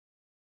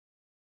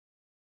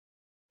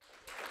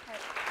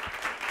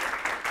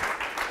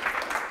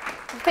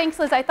thanks,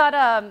 Liz. I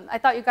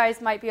thought you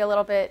guys might be a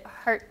little bit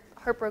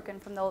heartbroken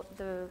from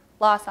the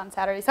loss on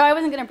Saturday, so I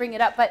wasn't going to bring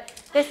it up.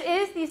 But this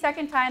is the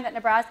second time that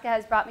Nebraska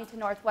has brought me to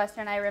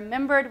Northwestern. I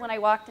remembered when I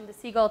walked into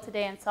Siegel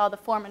today and saw the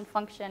form and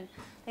function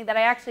thing that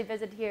I actually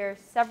visited here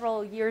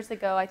several years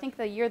ago. I think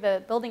the year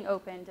the building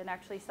opened, and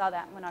actually saw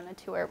that and went on a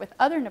tour with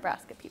other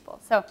Nebraska people.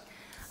 So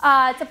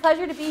it's a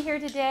pleasure to be here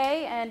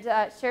today and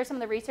share some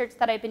of the research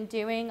that I've been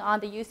doing on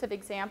the use of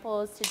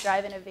examples to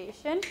drive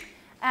innovation.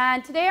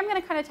 And today I'm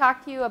going to kind of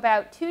talk to you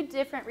about two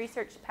different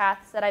research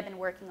paths that I've been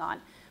working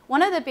on.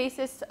 One of the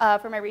basis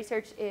for my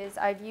research is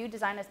I view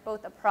design as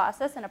both a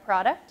process and a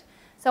product.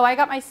 So I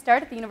got my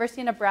start at the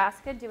University of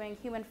Nebraska doing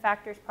human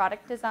factors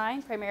product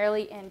design,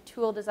 primarily in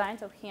tool design,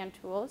 so hand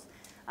tools.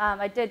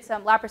 I did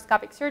some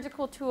laparoscopic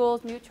surgical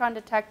tools, neutron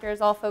detectors,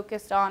 all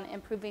focused on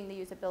improving the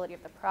usability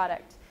of the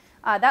product.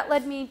 That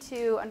led me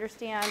to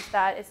understand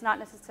that it's not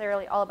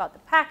necessarily all about the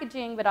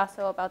packaging, but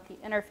also about the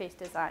interface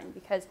design,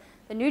 because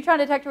the neutron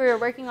detector we were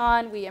working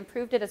on, we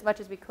improved it as much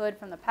as we could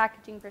from the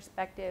packaging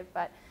perspective,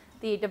 but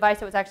the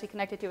device it was actually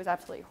connected to was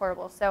absolutely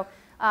horrible. So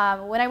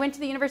when I went to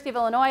the University of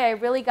Illinois, I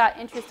really got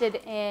interested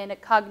in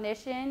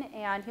cognition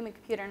and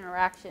human-computer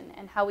interaction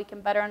and how we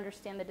can better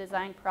understand the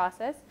design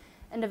process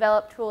and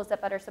develop tools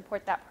that better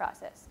support that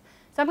process.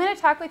 So I'm going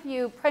to talk with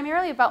you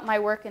primarily about my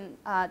work in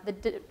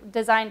the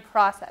design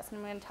process. And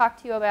I'm going to talk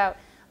to you about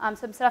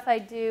some stuff I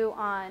do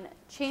on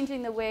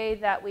changing the way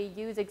that we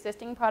use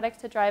existing products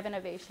to drive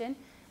innovation,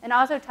 and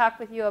also talk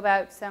with you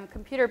about some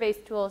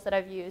computer-based tools that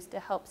I've used to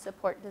help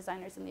support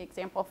designers in the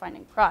example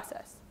finding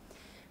process.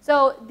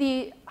 So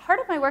the heart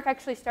of my work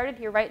actually started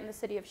here right in the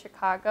city of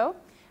Chicago,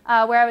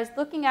 where I was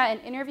looking at and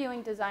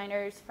interviewing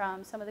designers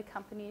from some of the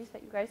companies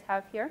that you guys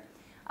have here,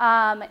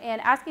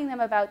 and asking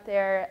them about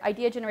their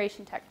idea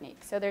generation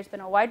techniques. So there's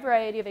been a wide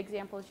variety of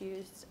examples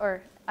used,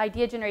 or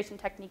idea generation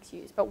techniques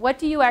used, but what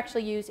do you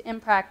actually use in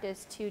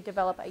practice to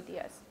develop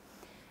ideas?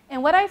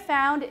 And what I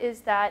found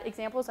is that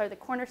examples are the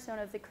cornerstone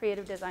of the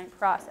creative design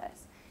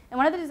process. And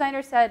one of the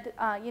designers said,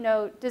 you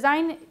know,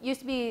 design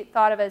used to be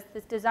thought of as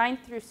this design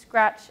through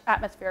scratch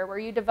atmosphere, where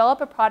you develop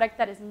a product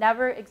that has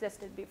never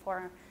existed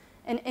before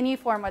in any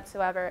form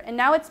whatsoever. And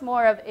now it's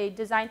more of a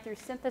design through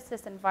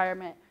synthesis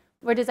environment,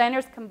 where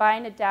designers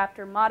combine, adapt,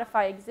 or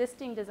modify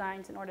existing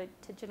designs in order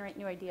to generate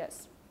new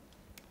ideas.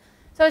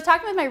 So I was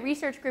talking with my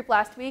research group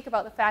last week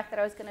about the fact that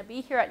I was going to be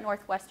here at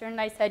Northwestern,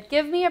 and I said,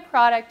 give me a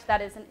product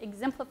that is an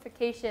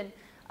exemplification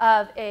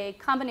of a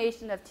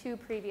combination of two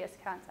previous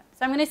concepts.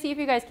 So I'm going to see if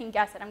you guys can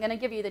guess it. I'm going to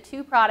give you the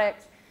two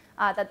products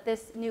that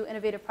this new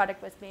innovative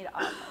product was made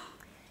of.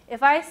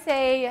 If I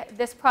say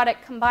this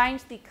product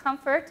combines the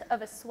comfort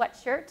of a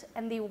sweatshirt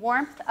and the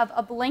warmth of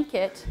a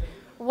blanket,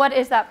 what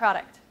is that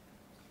product?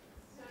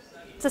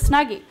 It's a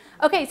Snuggie.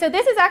 Okay, so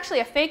this is actually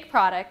a fake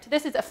product.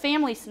 This is a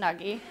family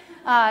Snuggie.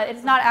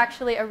 It's not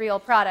actually a real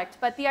product.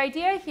 But the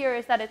idea here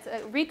is that it's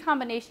a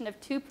recombination of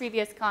two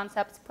previous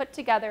concepts put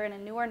together in a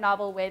new or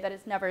novel way that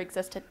has never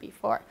existed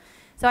before.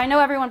 So I know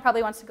everyone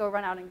probably wants to go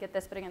run out and get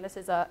this, but again, this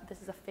is a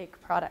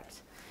fake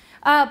product.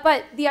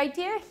 But the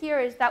idea here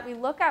is that we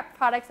look at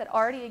products that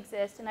already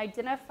exist and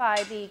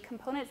identify the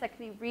components that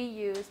can be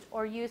reused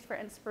or used for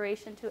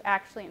inspiration to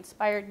actually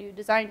inspire new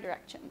design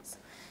directions.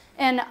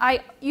 And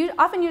I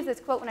often use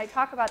this quote when I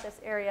talk about this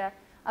area,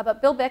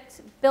 but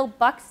Bill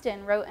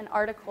Buxton wrote an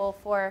article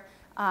for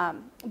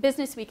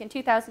Business Week in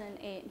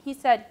 2008. He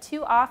said,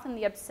 too often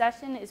the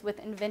obsession is with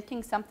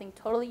inventing something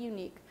totally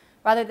unique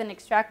rather than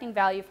extracting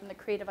value from the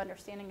creative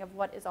understanding of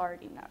what is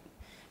already known.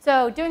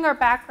 So doing our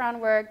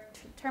background work,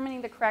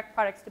 determining the correct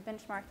products to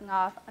benchmarking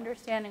off,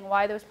 understanding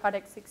why those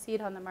products succeed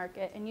on the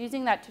market, and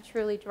using that to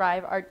truly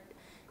drive our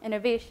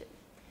innovation.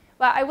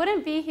 Well, I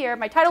wouldn't be here,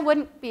 my title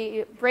wouldn't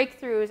be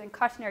Breakthroughs and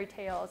Cautionary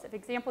Tales if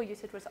example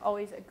usage was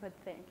always a good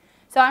thing.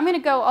 So I'm going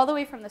to go all the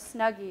way from the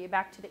Snuggie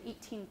back to the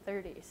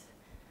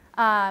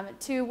 1830s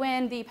to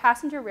when the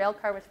passenger rail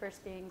car was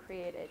first being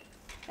created.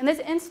 In this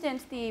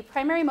instance, the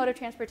primary mode of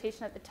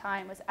transportation at the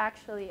time was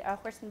actually a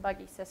horse and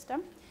buggy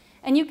system.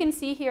 And you can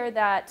see here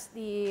that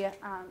the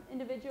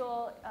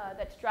individual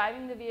that's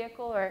driving the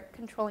vehicle or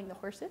controlling the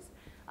horses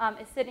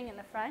is sitting in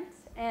the front,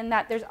 and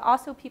that there's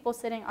also people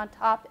sitting on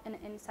top and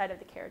inside of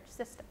the carriage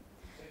system.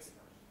 Safety first.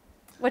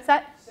 What's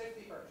that?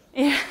 Safety first.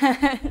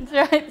 Yeah,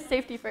 that's right,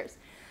 safety first.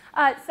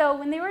 So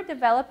when they were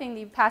developing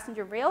the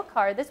passenger rail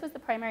car, this was the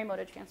primary mode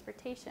of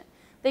transportation.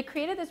 They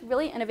created this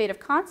really innovative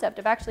concept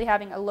of actually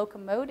having a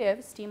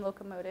locomotive, steam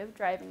locomotive,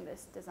 driving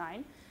this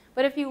design.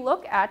 But if you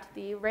look at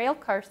the rail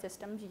car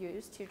systems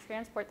used to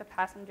transport the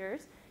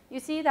passengers, you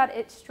see that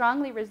it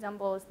strongly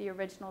resembles the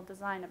original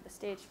design of the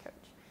stagecoach.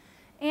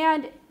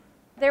 And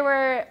there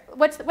were,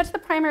 what's the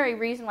primary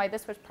reason why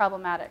this was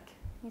problematic?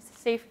 It's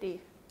safety.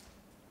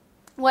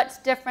 What's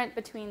different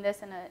between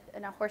this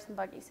and a horse and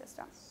buggy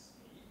system?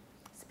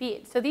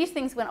 Speed. So these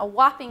things went a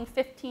whopping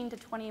 15 to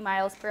 20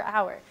 miles per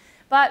hour.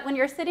 But when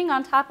you're sitting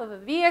on top of a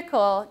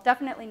vehicle,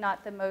 definitely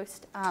not the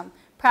most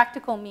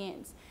practical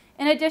means.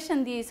 In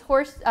addition,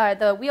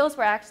 the wheels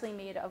were actually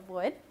made of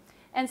wood.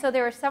 And so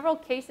there were several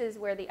cases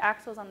where the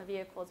axles on the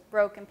vehicles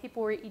broke and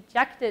people were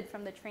ejected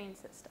from the train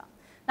system.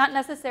 Not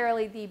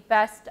necessarily the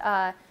best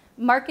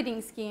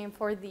marketing scheme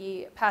for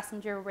the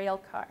passenger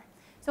rail car.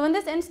 So in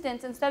this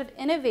instance, instead of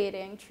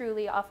innovating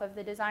truly off of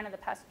the design of the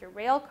passenger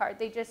rail car,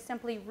 they just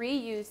simply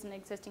reused an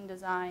existing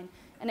design.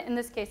 And in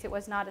this case, it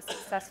was not a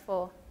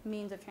successful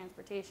means of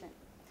transportation.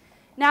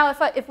 Now,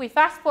 if we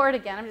fast forward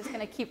again, I'm just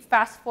going to keep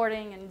fast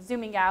forwarding and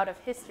zooming out of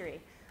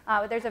history.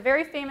 There's a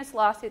very famous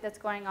lawsuit that's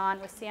going on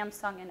with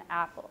Samsung and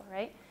Apple,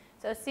 right?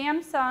 So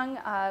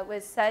Samsung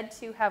was said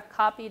to have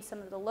copied some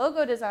of the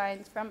logo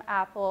designs from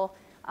Apple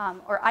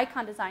or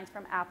icon designs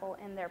from Apple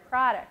in their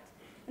product.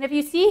 And if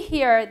you see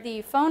here,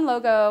 the phone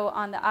logo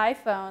on the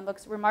iPhone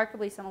looks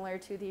remarkably similar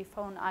to the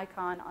phone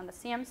icon on the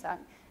Samsung,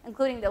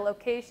 including the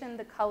location,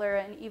 the color,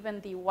 and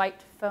even the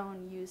white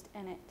phone used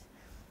in it.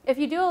 If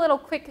you do a little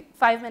quick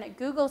 5-minute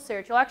Google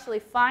search, you'll actually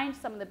find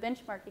some of the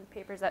benchmarking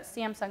papers that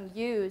Samsung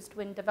used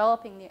when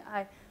developing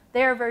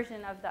their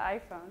version of the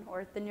iPhone,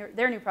 or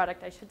their new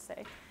product, I should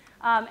say.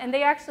 And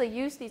they actually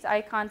used these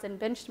icons and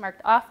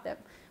benchmarked off them,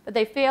 but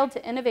they failed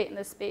to innovate in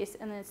this space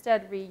and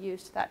instead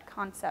reused that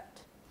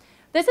concept.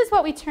 This is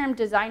what we term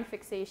design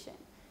fixation.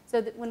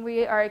 So that when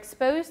we are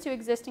exposed to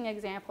existing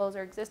examples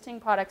or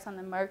existing products on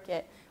the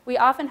market, we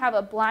often have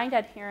a blind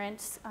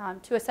adherence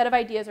to a set of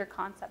ideas or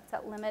concepts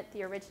that limit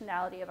the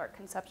originality of our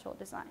conceptual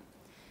design.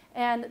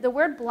 And the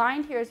word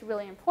blind here is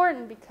really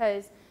important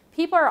because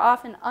people are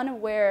often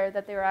unaware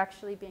that they're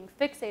actually being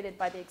fixated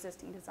by the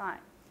existing design.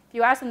 If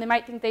you ask them, they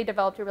might think they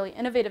developed a really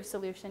innovative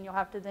solution. You'll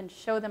have to then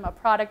show them a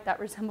product that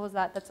resembles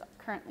that that's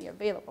currently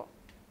available.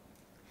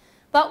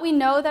 But we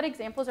know that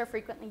examples are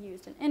frequently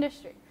used in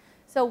industry.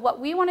 So what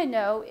we want to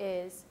know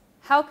is,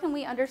 how can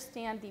we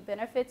understand the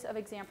benefits of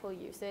example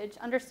usage,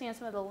 understand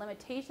some of the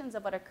limitations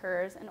of what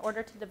occurs in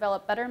order to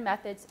develop better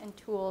methods and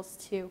tools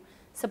to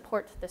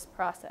support this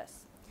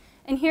process?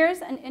 And here's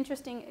an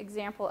interesting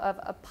example of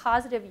a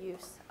positive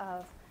use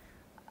of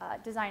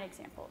design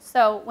examples.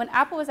 So when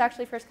Apple was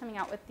actually first coming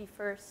out with the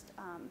first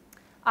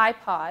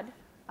iPod,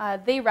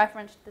 they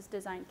referenced this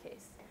design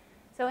case.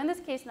 So in this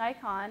case,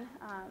 Nikon,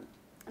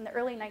 in the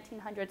early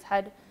 1900s,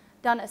 had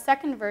done a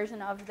second version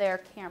of their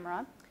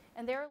camera,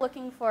 and they were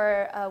looking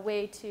for a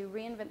way to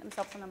reinvent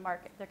themselves on the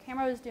market. Their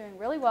camera was doing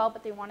really well,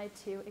 but they wanted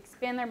to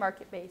expand their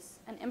market base,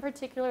 and in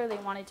particular, they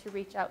wanted to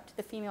reach out to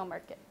the female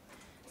market.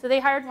 So they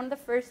hired one of the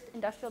first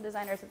industrial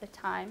designers at the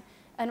time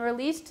and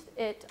released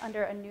it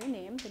under a new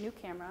name, the new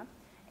camera.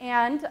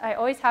 And I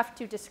always have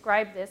to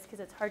describe this because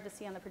it's hard to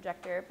see on the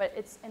projector, but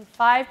it's in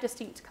 5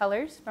 distinct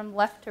colors from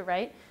left to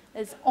right.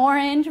 It's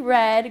orange,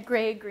 red,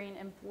 gray, green,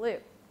 and blue.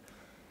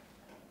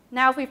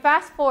 Now, if we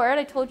fast forward,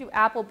 I told you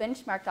Apple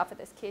benchmarked off of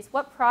this case.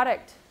 What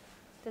product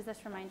does this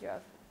remind you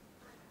of?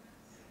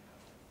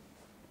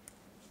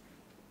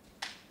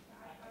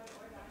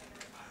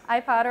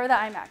 iPod or the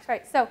iMac,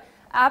 right. So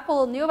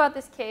Apple knew about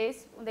this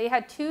case. They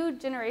had 2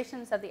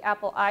 generations of the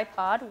Apple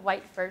iPod,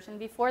 white version,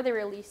 before they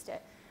released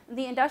it.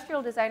 The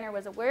industrial designer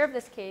was aware of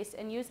this case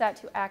and used that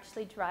to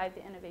actually drive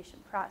the innovation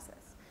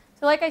process.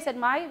 So like I said,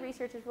 my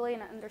research is really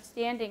in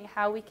understanding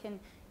how we can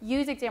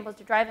use examples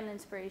to drive an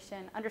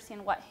inspiration,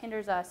 understand what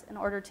hinders us in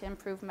order to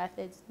improve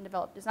methods and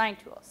develop design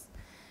tools.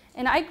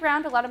 And I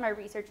ground a lot of my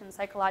research in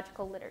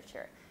psychological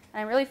literature.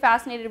 And I'm really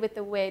fascinated with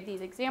the way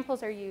these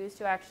examples are used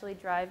to actually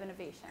drive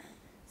innovation.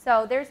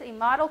 So there's a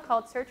model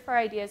called Search for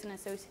Ideas and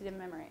Associative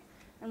Memory.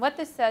 And what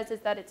this says is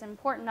that it's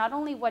important not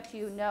only what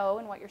you know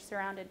and what you're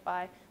surrounded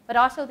by, but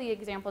also the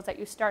examples that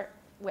you start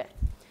with.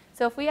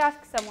 So if we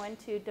ask someone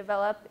to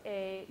develop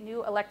a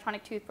new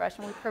electronic toothbrush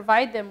and we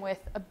provide them with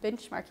a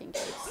benchmarking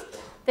case,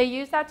 they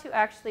use that to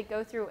actually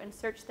go through and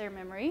search their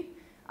memory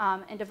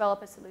and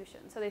develop a solution.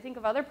 So they think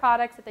of other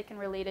products that they can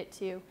relate it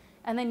to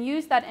and then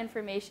use that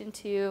information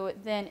to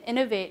then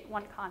innovate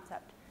one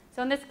concept.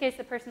 So in this case,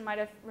 the person might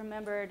have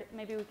remembered,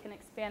 maybe we can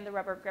expand the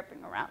rubber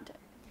gripping around it.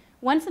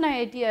 Once an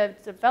idea is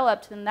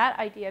developed, then that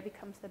idea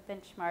becomes the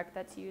benchmark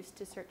that's used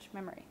to search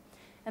memory.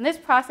 And this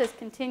process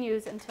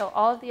continues until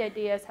all of the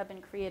ideas have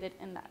been created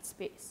in that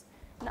space.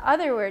 In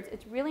other words,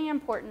 it's really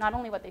important not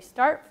only what they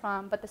start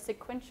from, but the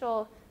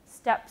sequential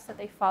steps that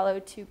they follow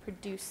to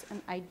produce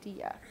an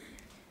idea.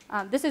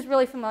 This is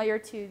really familiar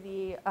to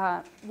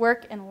the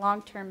work in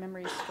long-term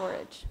memory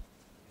storage.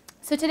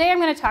 So today I'm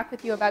going to talk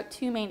with you about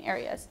 2 main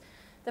areas.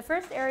 The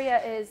first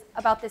area is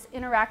about this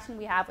interaction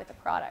we have with a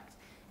product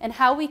and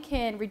how we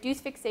can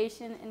reduce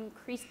fixation and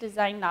increase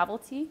design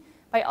novelty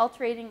by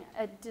altering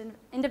an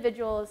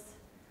individual's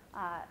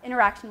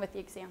interaction with the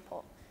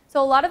example.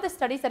 So a lot of the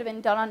studies that have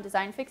been done on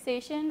design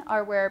fixation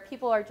are where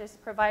people are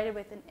just provided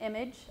with an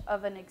image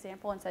of an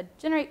example and said,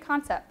 generate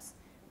concepts.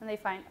 And they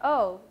find,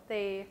 oh,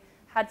 they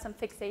had some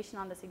fixation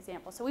on this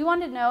example. So we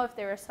wanted to know if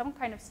there was some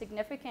kind of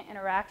significant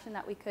interaction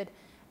that we could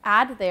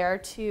add there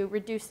to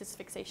reduce this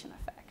fixation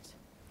effect.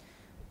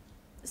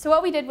 So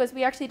what we did was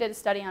we actually did a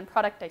study on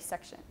product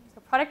dissection.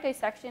 So product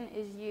dissection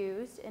is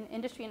used in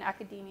industry and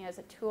academia as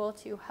a tool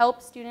to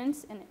help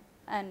students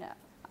and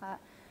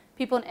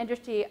people in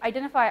industry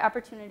identify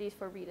opportunities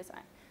for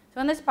redesign.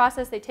 So in this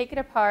process, they take it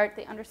apart,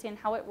 they understand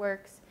how it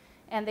works,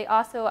 and they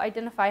also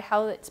identify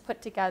how it's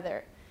put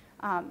together.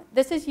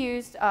 This is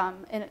used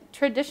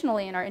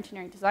traditionally in our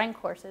engineering design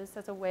courses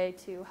as a way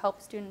to help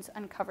students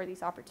uncover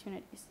these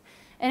opportunities.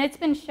 And it's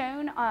been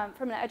shown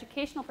from an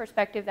educational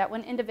perspective that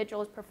when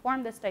individuals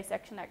perform this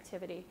dissection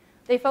activity,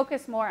 they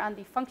focus more on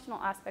the functional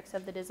aspects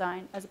of the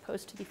design as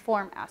opposed to the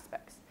form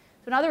aspects.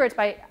 So in other words,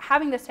 by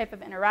having this type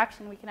of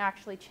interaction, we can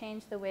actually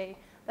change the way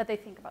that they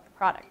think about the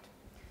product.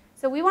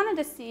 So we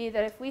wanted to see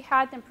that if we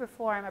had them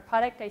perform a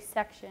product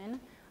dissection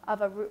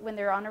of when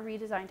they're on a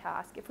redesign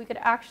task, if we could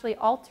actually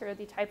alter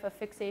the type of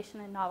fixation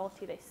and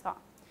novelty they saw.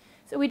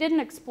 So we did an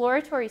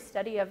exploratory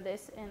study of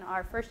this in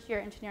our first year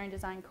engineering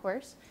design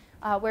course,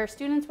 where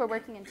students were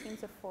working in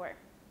teams of 4.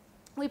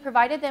 We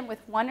provided them with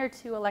 1 or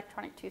 2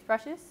 electronic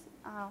toothbrushes.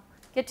 I'll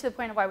get to the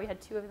point of why we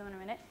had 2 of them in a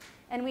minute.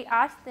 And we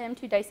asked them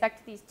to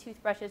dissect these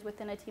toothbrushes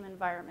within a team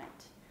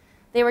environment.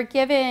 They were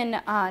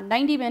given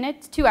 90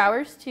 minutes, 2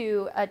 hours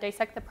to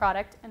dissect the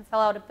product and fill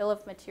out a bill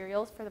of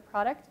materials for the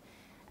product.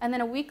 And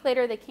then a week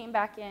later, they came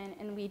back in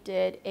and we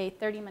did a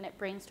 30-minute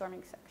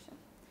brainstorming section.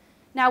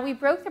 Now, we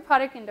broke the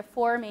product into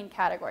 4 main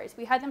categories.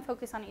 We had them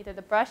focus on either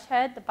the brush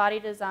head, the body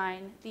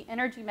design, the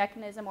energy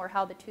mechanism, or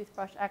how the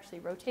toothbrush actually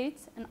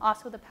rotates, and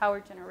also the power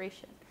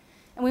generation.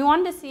 And we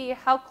wanted to see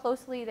how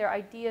closely their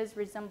ideas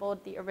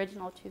resembled the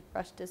original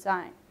toothbrush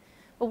design.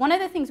 But one of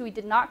the things we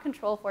did not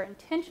control for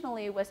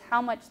intentionally was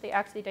how much they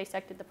actually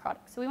dissected the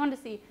product. So we wanted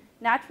to see,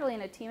 naturally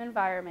in a team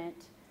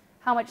environment,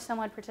 how much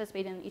someone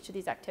participated in each of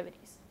these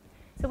activities.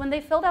 So when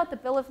they filled out the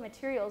bill of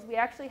materials, we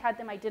actually had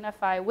them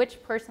identify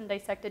which person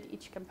dissected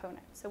each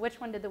component. So which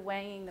one did the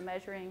weighing, the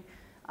measuring,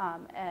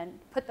 and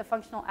put the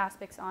functional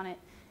aspects on it.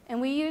 And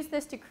we used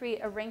this to create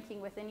a ranking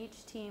within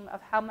each team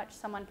of how much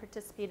someone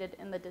participated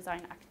in the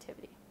design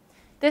activity.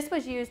 This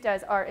was used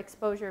as our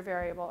exposure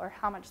variable, or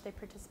how much they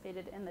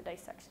participated in the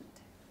dissection.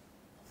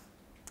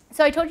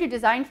 So I told you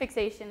design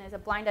fixation is a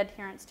blind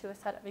adherence to a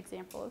set of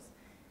examples.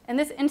 In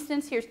this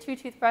instance, here's 2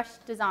 toothbrush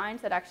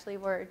designs that actually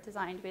were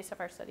designed based off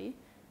our study.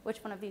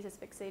 Which one of these is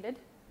fixated?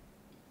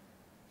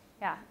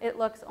 Yeah, it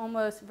looks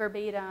almost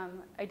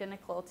verbatim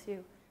identical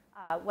to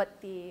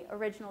what the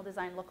original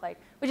design looked like,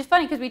 which is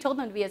funny because we told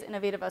them to be as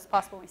innovative as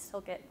possible and we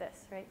still get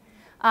this,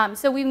 right?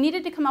 So we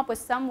needed to come up with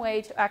some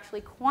way to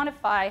actually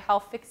quantify how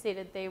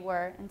fixated they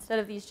were instead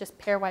of these just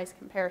pairwise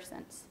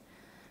comparisons.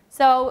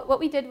 So what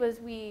we did was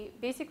we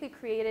basically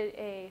created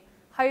a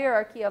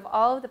hierarchy of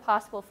all of the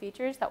possible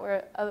features that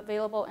were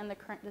available in the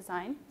current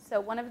design.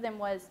 So one of them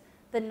was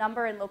the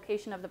number and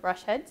location of the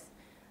brush heads.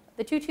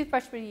 The 2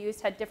 toothbrushes we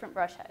used had different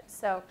brush heads.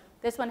 So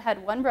this one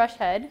had 1 brush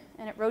head,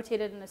 and it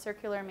rotated in a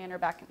circular manner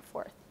back and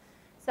forth.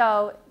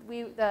 So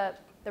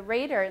the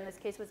rater, in this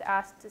case, was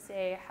asked to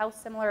say how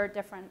similar or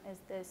different is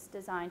this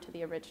design to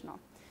the original.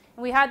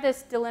 And we had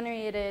this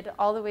delineated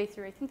all the way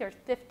through. I think there's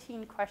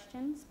 15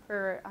 questions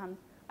per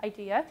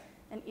idea,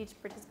 and each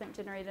participant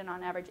generated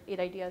on average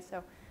 8 ideas.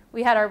 So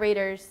we had our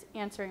raters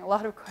answering a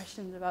lot of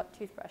questions about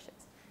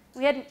toothbrushes.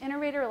 We had an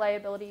inter-rater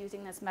reliability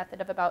using this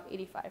method of about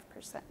 85%.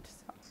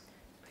 So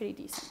pretty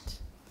decent.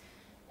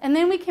 And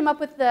then we came up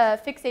with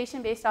the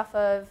fixation based off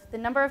of the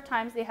number of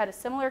times they had a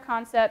similar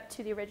concept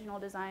to the original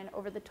design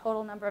over the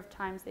total number of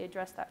times they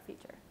addressed that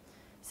feature.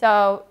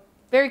 So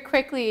very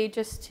quickly,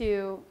 just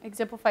to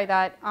exemplify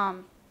that,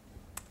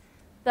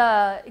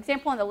 the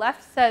example on the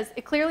left says,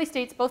 it clearly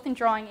states both in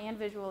drawing and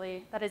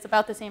visually that it's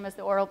about the same as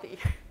the Oral-B.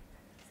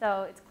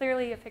 So it's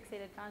clearly a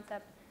fixated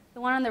concept.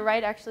 The one on the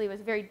right actually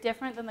was very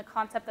different than the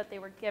concept that they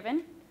were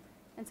given,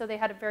 and so they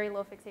had a very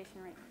low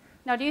fixation rate.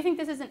 Now, do you think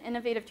this is an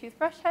innovative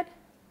toothbrush head?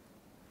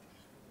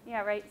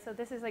 Yeah, right. So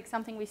this is like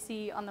something we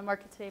see on the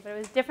market today, but it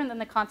was different than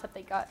the concept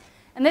they got.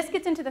 And this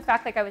gets into the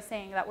fact, like I was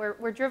saying, that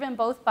we're driven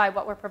both by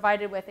what we're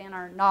provided with and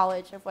our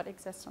knowledge of what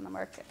exists on the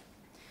market.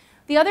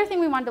 The other thing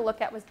we wanted to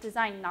look at was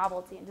design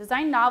novelty. And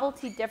design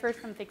novelty differs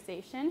from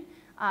fixation.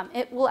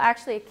 It will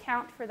actually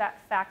account for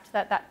that fact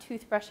that that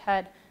toothbrush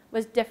head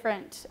was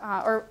different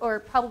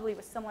or probably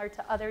was similar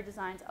to other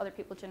designs other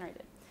people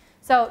generated.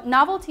 So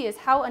novelty is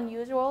how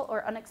unusual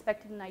or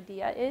unexpected an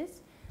idea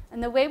is.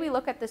 And the way we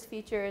look at this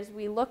feature is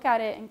we look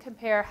at it and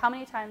compare how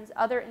many times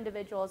other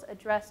individuals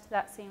addressed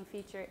that same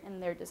feature in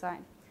their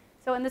design.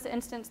 So in this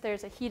instance,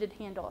 there's a heated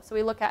handle. So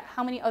we look at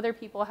how many other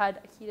people had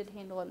a heated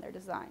handle in their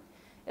design.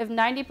 If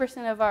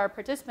 90% of our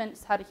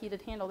participants had a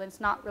heated handle, then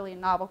it's not really a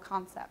novel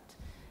concept.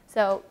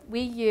 So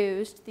we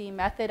used the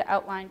method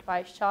outlined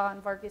by Shaw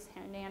and Vargas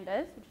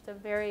Hernandez, which is a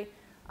very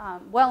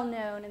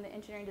well-known in the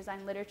engineering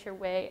design literature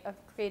way of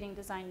creating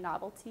design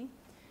novelty.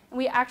 And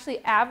we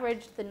actually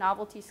averaged the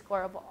novelty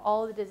score of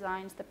all the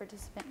designs the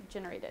participant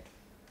generated.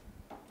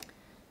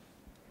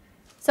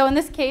 So in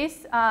this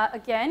case,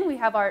 again, we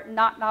have our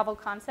not novel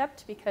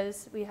concept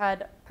because we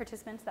had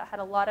participants that had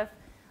a lot of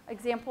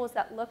examples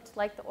that looked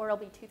like the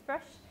Oral-B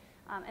toothbrush.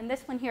 And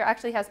this one here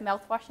actually has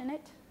mouthwash in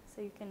it,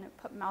 so you can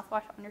put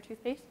mouthwash on your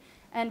toothpaste.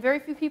 And very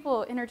few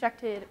people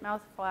interjected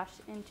mouthwash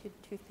into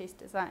the toothpaste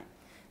design.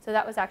 So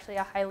that was actually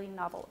a highly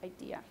novel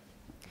idea.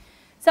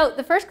 So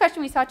the first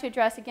question we sought to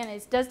address, again,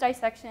 is does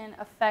dissection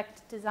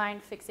affect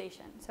design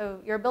fixation? So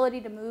your ability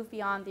to move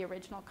beyond the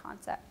original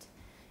concept.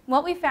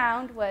 What we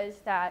found was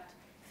that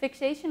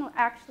fixation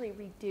actually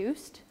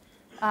reduced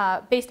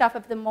based off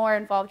of the more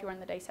involved you were in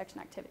the dissection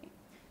activity.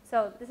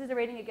 So this is a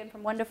rating again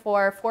from 1 to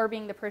 4, 4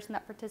 being the person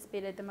that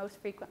participated the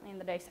most frequently in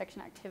the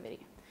dissection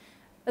activity.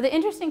 But the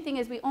interesting thing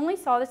is we only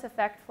saw this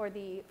effect for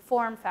the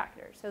form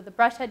factor, so the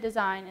brush head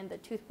design and the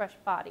toothbrush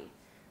body.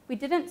 We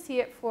didn't see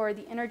it for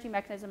the energy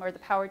mechanism or the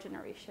power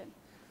generation.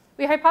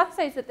 We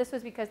hypothesized that this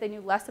was because they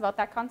knew less about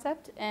that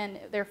concept and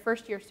they're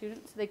first-year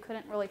students, so they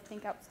couldn't really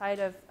think outside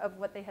of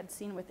what they had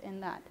seen within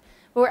that.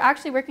 But we're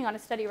actually working on a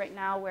study right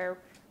now where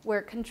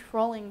we're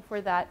controlling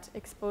for that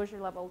exposure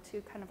level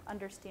to kind of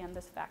understand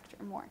this factor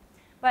more.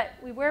 But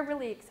we were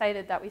really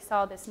excited that we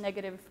saw this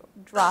negative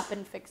drop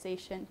in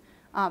fixation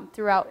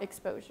throughout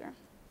exposure.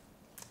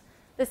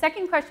 The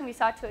second question we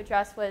sought to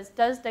address was,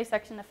 does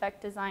dissection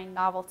affect design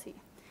novelty?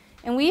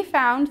 And we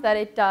found that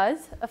it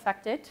does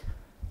affect it,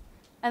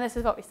 and this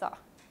is what we saw.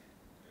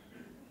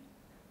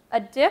 A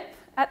dip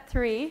at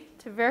 3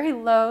 to very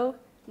low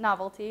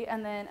novelty,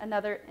 and then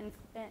another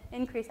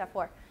increase at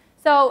 4.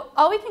 So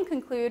all we can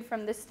conclude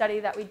from this study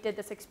that we did,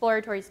 this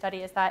exploratory study,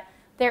 is that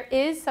there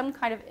is some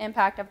kind of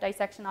impact of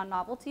dissection on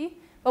novelty,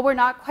 but we're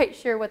not quite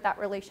sure what that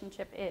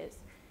relationship is.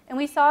 And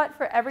we saw it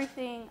for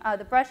everything,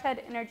 the brush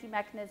head, energy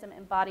mechanism,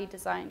 and body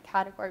design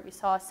category. We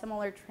saw a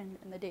similar trend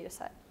in the data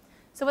set.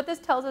 So what this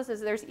tells us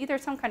is there's either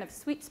some kind of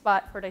sweet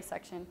spot for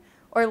dissection,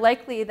 or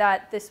likely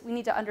that we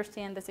need to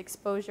understand this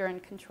exposure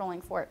and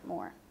controlling for it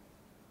more.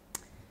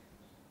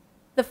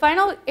 The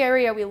final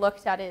area we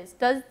looked at is,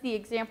 does the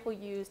example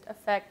used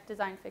affect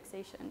design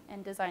fixation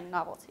and design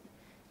novelty?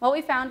 What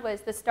we found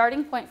was the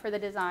starting point for the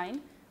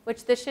design,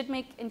 which this should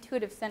make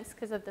intuitive sense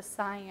because of the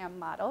SIAM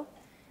model.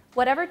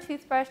 Whatever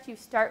toothbrush you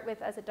start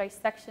with as a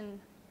dissection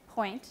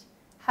point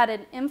had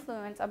an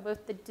influence on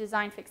both the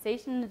design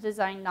fixation and the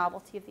design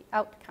novelty of the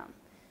outcome.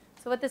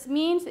 So what this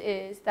means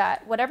is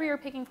that whatever you're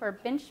picking for a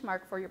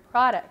benchmark for your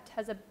product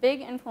has a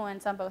big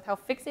influence on both how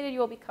fixated you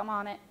will become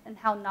on it and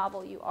how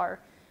novel you are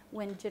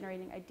when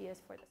generating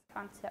ideas for this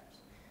concept.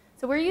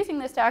 So we're using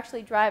this to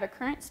actually drive a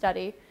current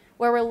study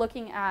where we're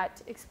looking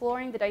at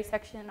exploring the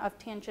dissection of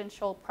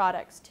tangential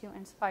products to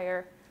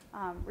inspire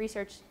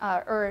research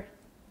or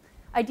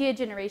idea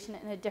generation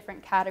in a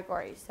different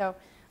category. So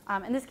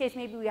in this case,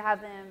 maybe we have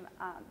them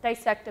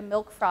dissect a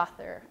milk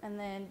frother and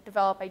then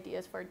develop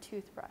ideas for a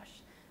toothbrush.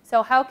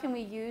 So how can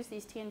we use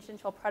these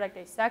tangential product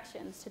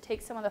dissections to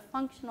take some of the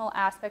functional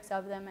aspects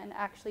of them and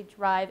actually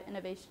drive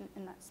innovation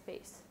in that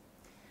space?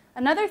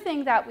 Another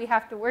thing that we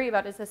have to worry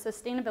about is the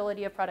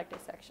sustainability of product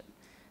dissection.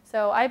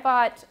 So I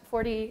bought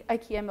 40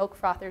 IKEA milk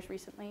frothers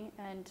recently,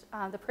 and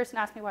the person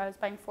asked me why I was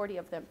buying 40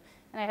 of them.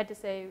 And I had to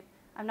say,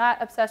 I'm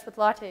not obsessed with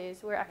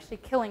lattes. We're actually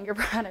killing your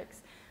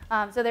products.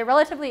 So they're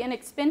relatively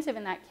inexpensive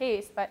in that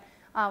case, but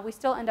we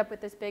still end up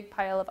with this big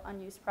pile of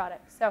unused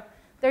products. So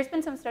there's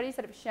been some studies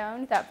that have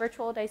shown that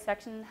virtual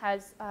dissection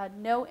has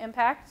no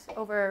impact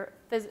over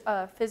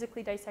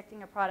physically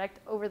dissecting a product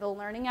over the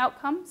learning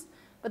outcomes,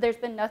 but there's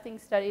been nothing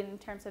studied in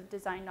terms of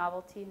design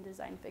novelty and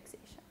design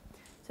fixation.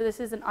 So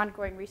this is an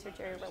ongoing research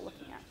area we're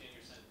looking at.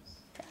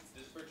 Yes.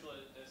 Does virtual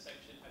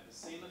dissection have the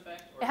same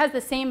effect? It has the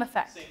same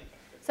effect. Same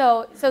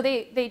effect. So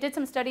they did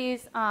some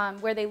studies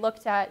where they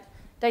looked at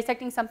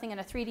dissecting something in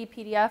a 3D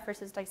PDF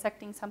versus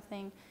dissecting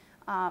something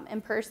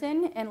in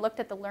person and looked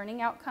at the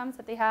learning outcomes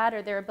that they had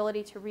or their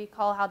ability to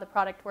recall how the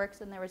product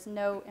works, and there was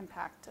no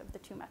impact of the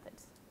two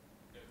methods.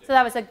 No, so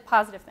that was a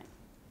positive thing.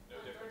 No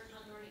difference.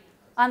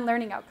 On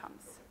learning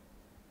outcomes.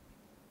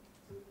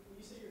 So when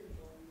you say you're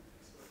controlling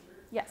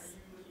exposure, yes. Are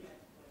you looking at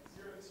like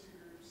zero history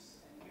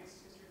groups and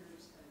mixed history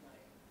groups and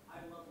like I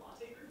love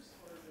latte groups,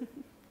 or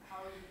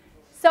how are you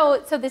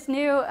controlling? So this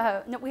new,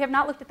 no, we have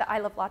not looked at the I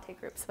Love Latte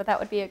groups, but that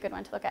would be a good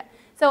one to look at.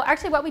 So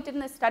actually what we did in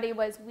this study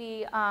was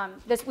we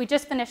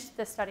just finished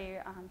this study,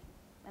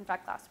 in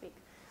fact, last week.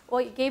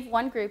 Well, we gave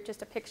one group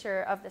just a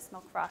picture of this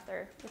milk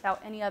frother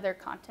without any other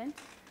content.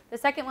 The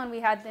second one, we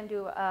had them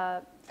do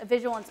a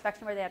visual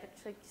inspection where they had to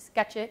actually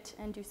sketch it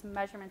and do some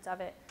measurements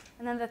of it.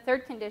 And then the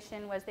third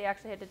condition was they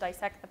actually had to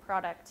dissect the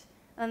product,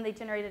 and then they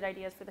generated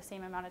ideas for the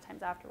same amount of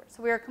times afterwards.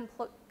 So we were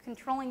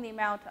controlling the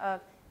amount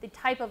of the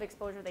type of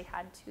exposure they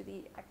had to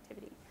the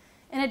activity.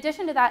 In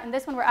addition to that, in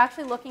this one, we're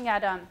actually looking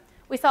at,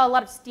 we saw a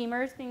lot of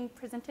steamers being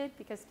presented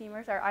because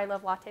steamers, our I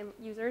Love Latte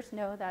users,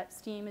 know that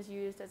steam is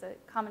used as a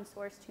common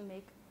source to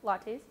make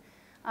lattes.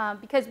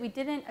 Because we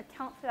didn't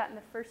account for that in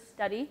the first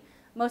study,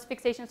 most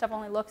fixation stuff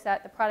only looks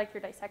at the product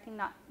you're dissecting,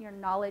 not your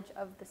knowledge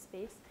of the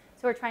space.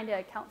 So we're trying to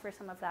account for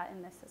some of that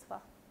in this as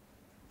well.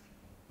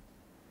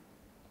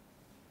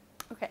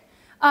 Okay.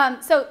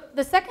 So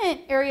the second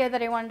area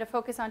that I wanted to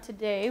focus on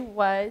today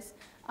was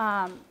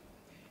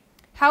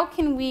how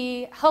can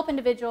we help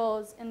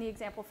individuals in the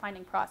example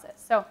finding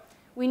process? So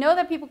we know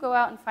that people go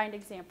out and find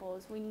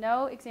examples. We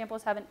know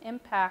examples have an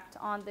impact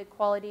on the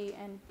quality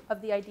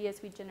of the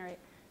ideas we generate.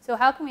 So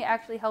how can we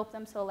actually help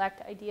them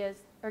select ideas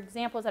or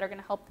examples that are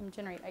going to help them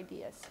generate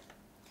ideas?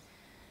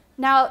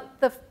 Now,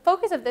 the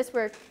focus of this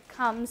work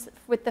comes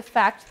with the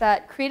fact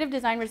that creative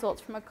design results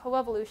from a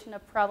co-evolution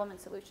of problem and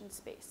solution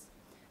space.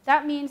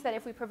 That means that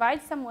if we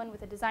provide someone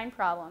with a design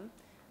problem,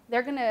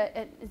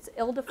 it's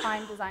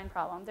ill-defined design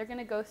problem. They're going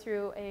to go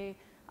through a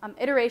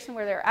iteration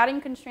where they're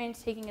adding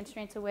constraints, taking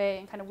constraints away,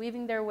 and kind of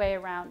weaving their way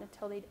around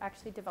until they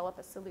actually develop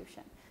a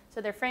solution.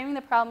 So they're framing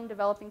the problem,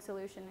 developing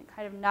solution, and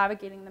kind of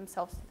navigating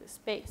themselves through the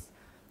space.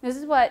 This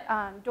is what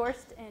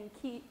Dorst and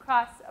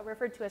Cross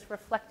referred to as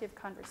reflective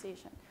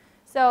conversation.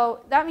 So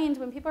that means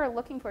when people are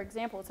looking for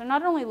examples, they're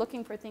not only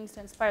looking for things to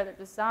inspire their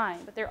design,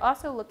 but they're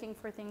also looking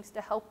for things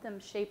to help them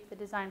shape the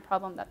design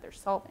problem that they're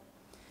solving.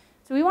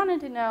 So we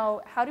wanted to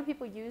know, how do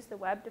people use the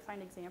web to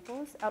find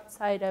examples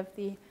outside of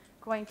the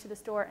going to the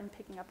store and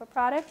picking up a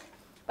product?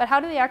 But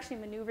how do they actually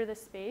maneuver the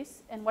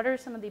space, and what are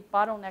some of the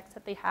bottlenecks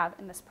that they have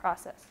in this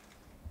process?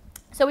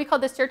 So we call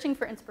this searching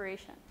for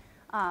inspiration,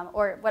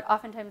 or what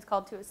oftentimes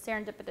called to a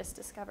serendipitous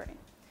discovery.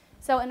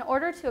 So in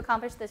order to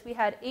accomplish this, we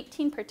had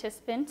 18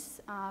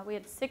 participants. We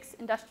had 6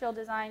 industrial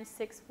design,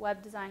 6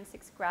 web design,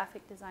 6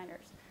 graphic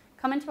designers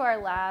come into our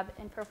lab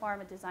and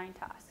perform a design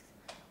task.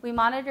 We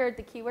monitored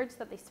the keywords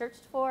that they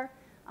searched for,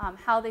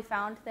 how they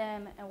found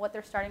them, and what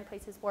their starting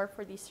places were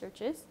for these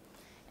searches.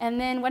 And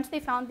then once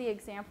they found the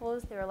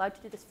examples, they were allowed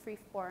to do this free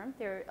form.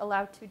 They were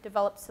allowed to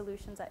develop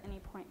solutions at any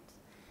point.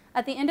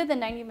 At the end of the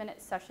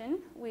 90-minute session,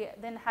 we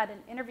then had an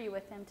interview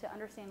with them to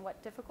understand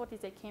what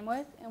difficulties they came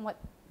with and what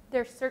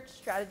their search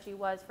strategy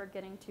was for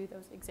getting to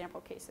those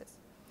example cases.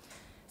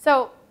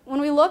 So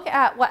when we look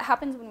at what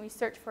happens when we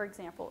search for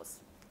examples,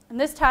 in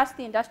this task,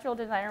 the industrial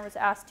designer was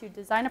asked to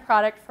design a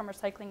product from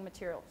recycled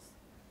materials.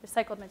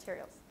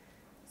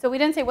 So we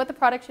didn't say what the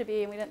product should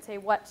be, and we didn't say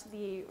what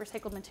the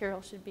recycled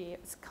material should be.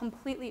 It was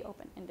completely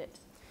open-ended.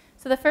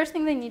 So the first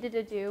thing they needed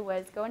to do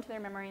was go into their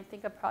memory and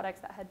think of products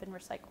that had been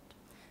recycled.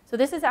 So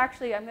this is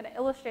actually, I'm going to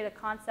illustrate a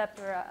concept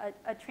or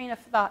a train of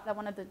thought that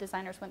one of the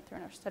designers went through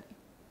in our study.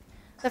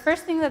 The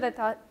first thing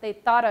that they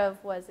thought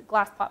of was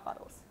glass pop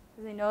bottles,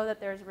 because they know that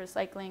there's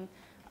recycling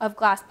of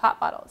glass pop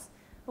bottles.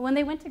 But when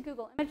they went to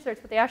Google image search,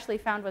 what they actually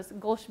found was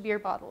Gulch beer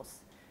bottles,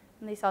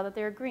 and they saw that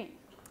they were green.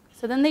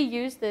 So then they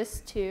used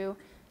this to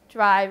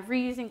drive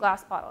reusing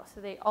glass bottles.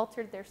 So they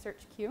altered their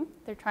search queue.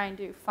 They're trying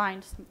to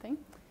find something.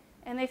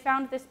 And they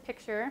found this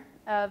picture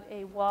of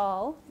a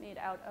wall made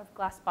out of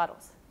glass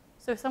bottles.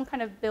 So some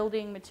kind of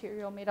building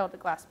material made out of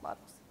glass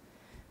bottles.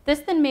 This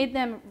then made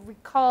them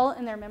recall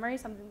in their memory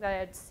something that I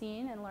had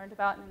seen and learned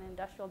about in an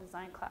industrial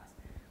design class,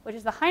 which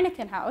is the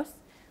Heineken house,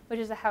 which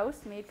is a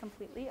house made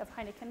completely of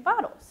Heineken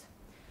bottles.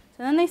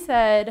 So then they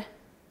said,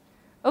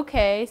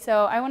 okay,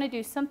 so I want to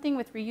do something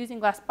with reusing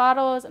glass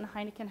bottles in a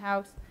Heineken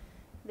house.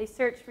 They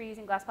search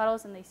reusing glass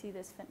bottles, and they see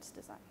this fence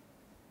design.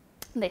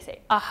 And they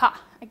say,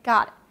 aha, I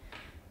got it.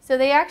 So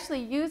they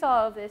actually use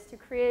all of this to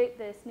create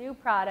this new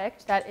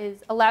product that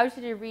allows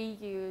you to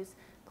reuse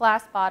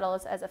glass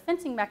bottles as a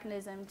fencing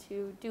mechanism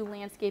to do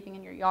landscaping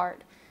in your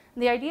yard.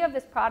 And the idea of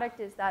this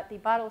product is that the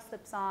bottle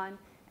slips on,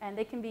 and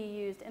they can be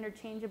used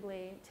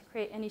interchangeably to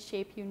create any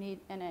shape you need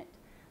in it.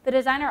 The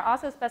designer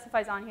also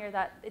specifies on here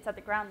that it's at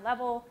the ground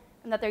level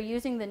and that they're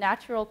using the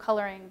natural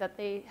coloring that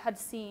they had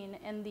seen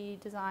in the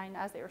design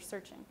as they were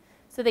searching.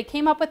 So they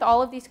came up with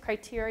all of these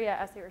criteria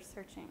as they were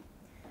searching.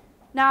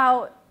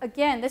 Now,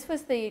 again, this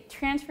was the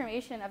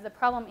transformation of the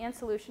problem and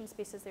solution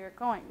spaces they were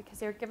going, because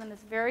they were given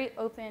this very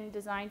open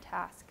design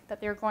task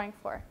that they were going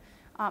for.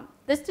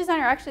 This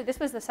designer, actually, this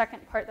was the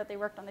second part that they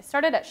worked on. They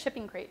started at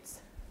shipping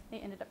crates. They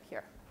ended up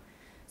here.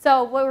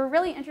 So what we're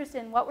really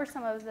interested in, what were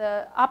some of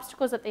the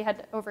obstacles that they had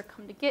to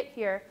overcome to get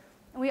here?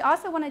 And we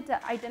also wanted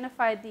to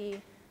identify the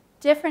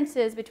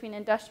differences between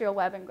industrial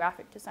web and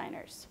graphic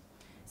designers.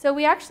 So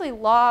we actually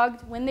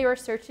logged when they were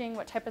searching,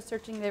 what type of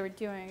searching they were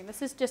doing.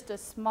 This is just a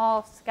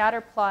small scatter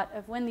plot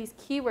of when these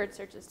keyword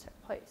searches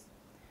took place.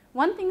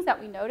 One thing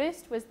that we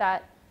noticed was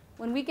that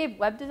when we gave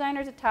web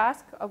designers a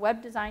task, a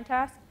web design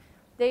task,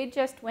 they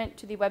just went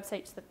to the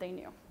websites that they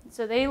knew.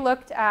 So they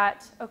looked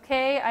at,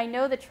 okay, I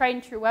know the tried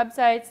and true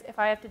websites. If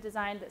I have to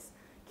design this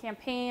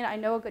campaign, I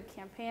know a good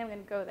campaign, I'm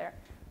going to go there.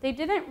 They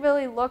didn't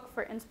really look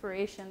for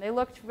inspiration. They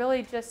looked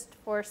really just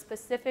for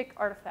specific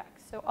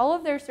artifacts. So all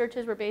of their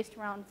searches were based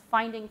around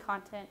finding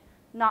content,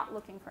 not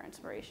looking for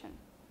inspiration.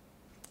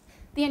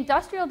 The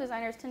industrial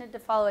designers tended to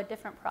follow a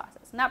different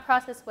process, and that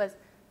process was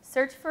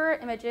search for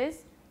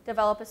images,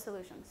 develop a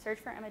solution. Search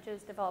for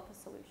images, develop a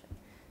solution.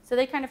 So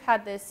they kind of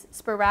had this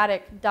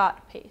sporadic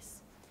dot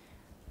pace.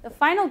 The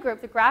final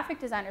group, the graphic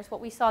designers, what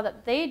we saw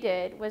that they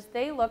did was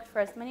they looked for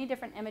as many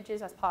different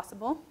images as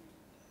possible.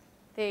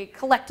 They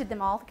collected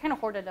them all. They kind of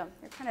hoarded them.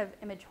 They're kind of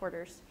image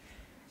hoarders.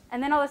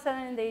 And then all of a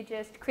sudden, they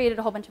just created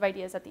a whole bunch of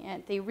ideas at the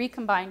end. They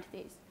recombined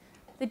these.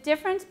 The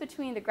difference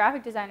between the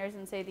graphic designers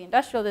and, say, the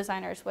industrial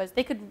designers was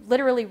they could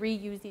literally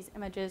reuse these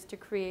images to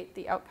create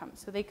the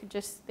outcomes. So they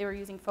were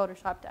using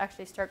Photoshop to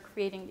actually start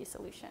creating the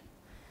solution.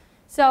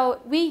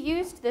 So we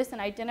used this and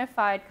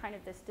identified kind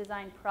of this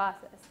design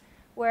process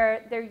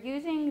where they're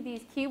using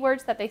these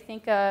keywords that they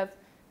think of,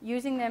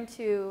 using them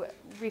to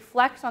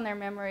reflect on their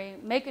memory,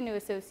 make a new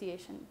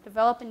association,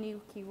 develop a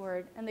new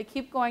keyword, and they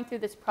keep going through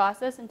this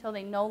process until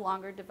they no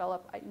longer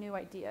develop new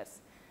ideas.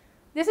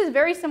 This is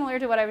very similar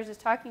to what I was just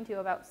talking to you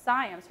about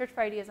SIAM, search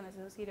for ideas and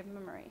associative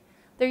memory.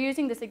 they're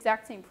using this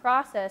exact same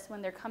process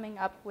when they're coming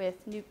up with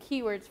new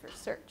keywords for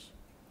search.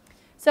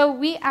 So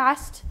we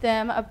asked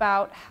them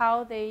about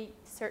how they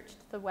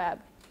searched the web.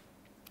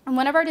 And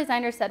one of our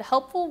designers said,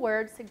 helpful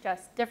words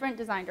suggest different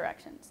design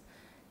directions.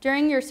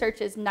 During your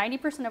searches,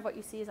 90% of what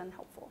you see is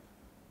unhelpful.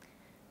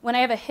 When I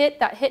have a hit,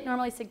 that hit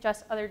normally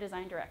suggests other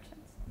design directions.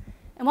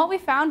 And what we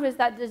found was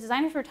that the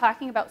designers were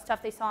talking about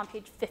stuff they saw on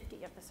page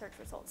 50 of the search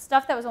results,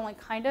 stuff that was only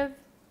kind of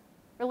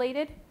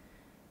related.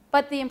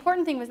 But the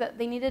important thing was that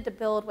they needed to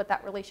build what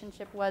that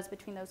relationship was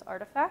between those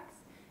artifacts.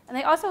 And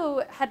they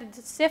also had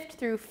to sift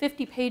through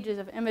 50 pages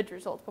of image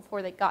results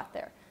before they got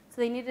there.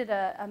 So they needed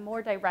a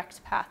more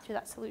direct path to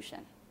that solution.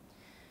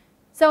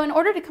 So in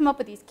order to come up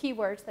with these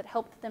keywords that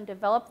helped them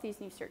develop these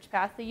new search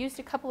paths, they used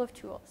a couple of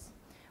tools.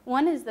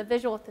 One is the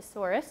visual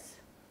thesaurus.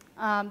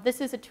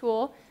 This is a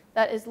tool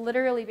that is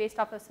literally based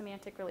off of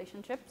semantic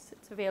relationships.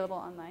 It's available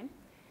online.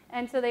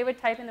 And so they would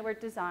type in the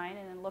word design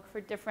and then look for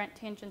different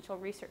tangential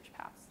research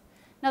paths.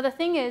 Now the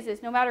thing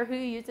is no matter who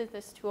uses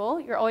this tool,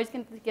 you're always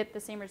going to get the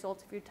same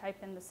results if you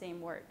type in the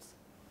same words.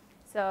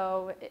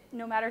 So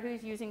no matter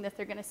who's using this,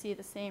 they're going to see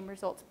the same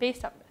results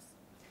based off this.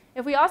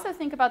 If we also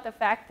think about the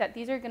fact that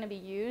these are going to be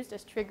used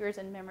as triggers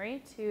in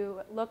memory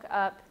to look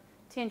up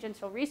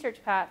tangential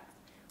research paths,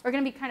 we're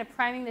going to be kind of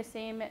priming the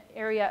same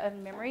area of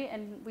memory,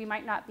 and we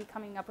might not be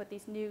coming up with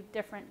these new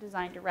different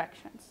design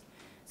directions.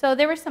 So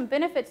there were some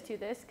benefits to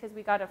this because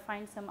we got to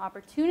find some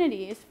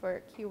opportunities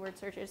for keyword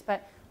searches,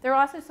 but there are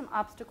also some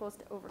obstacles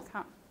to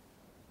overcome.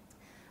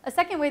 A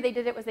second way they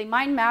did it was they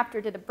mind mapped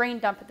or did a brain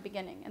dump at the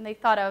beginning, and they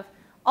thought of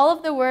all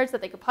of the words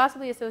that they could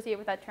possibly associate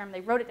with that term.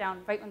 They wrote it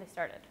down right when they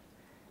started.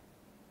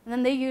 And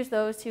then they used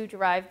those to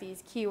derive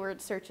these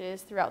keyword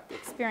searches throughout the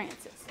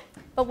experiences.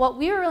 But what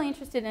we were really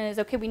interested in is,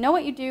 okay, we know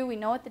what you do, we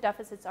know what the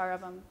deficits are of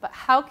them, but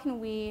how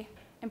can we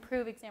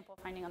improve example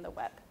finding on the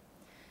web?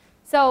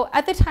 So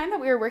at the time that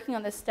we were working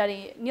on this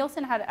study,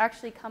 Nielsen had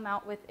actually come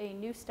out with a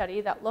new study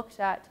that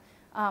looked at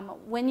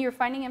when you're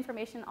finding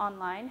information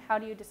online, how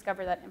do you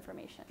discover that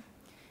information?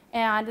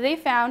 And they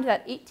found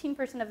that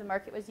 18% of the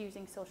market was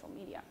using social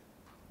media.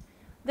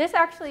 This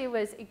actually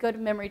was a good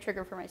memory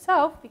trigger for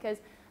myself because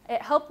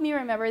it helped me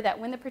remember that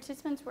when the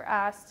participants were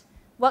asked,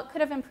 what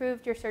could have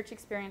improved your search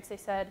experience, they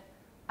said,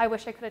 I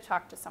wish I could have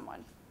talked to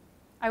someone.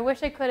 I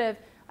wish I could have,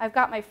 I've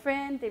got my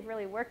friend, they've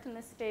really worked in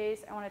this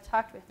space, I want to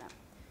talk with them.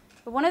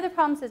 But one of the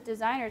problems as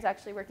designers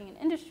actually working in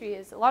industry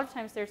is a lot of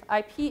times there's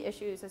IP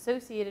issues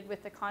associated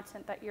with the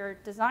content that you're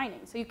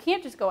designing. So you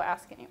can't just go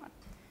ask anyone.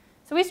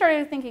 So we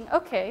started thinking,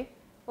 okay,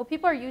 well,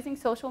 people are using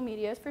social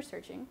medias for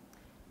searching.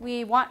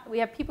 We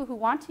have people who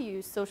want to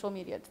use social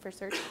media for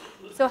search.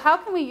 So how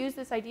can we use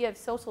this idea of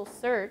social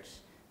search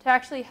to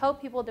actually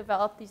help people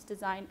develop these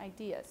design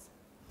ideas?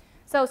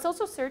 So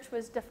social search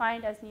was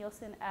defined as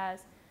Nielsen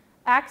as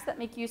acts that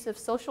make use of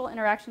social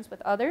interactions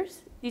with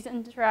others. These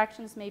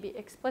interactions may be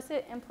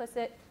explicit,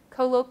 implicit,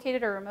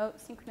 co-located or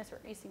remote, synchronous or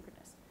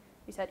asynchronous.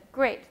 We said,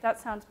 great, that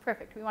sounds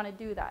perfect. We want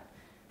to do that.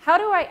 How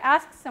do I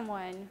ask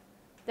someone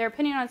their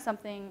opinion on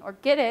something or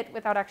get it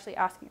without actually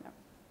asking them?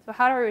 So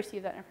how do I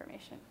receive that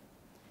information?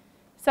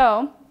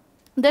 So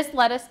this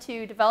led us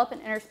to develop an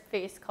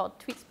interface called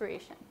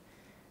Tweetspiration.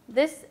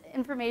 This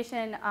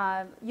information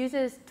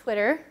uses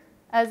Twitter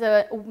as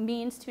a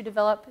means to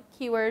develop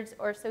keywords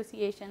or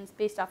associations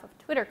based off of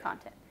Twitter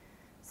content.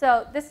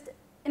 So this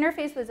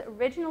interface was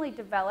originally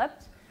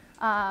developed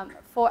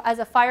as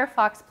a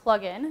Firefox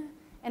plugin,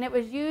 and it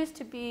was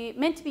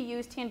meant to be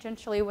used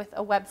tangentially with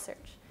a web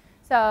search.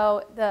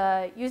 So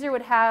the user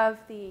would have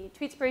the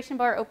Tweetspiration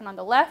bar open on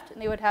the left,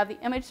 and they would have the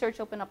image search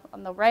open up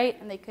on the right,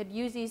 and they could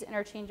use these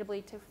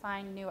interchangeably to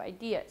find new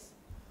ideas.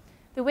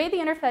 The way the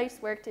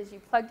interface worked is you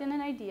plugged in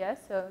an idea.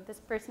 So this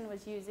person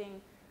was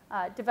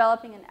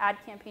developing an ad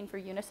campaign for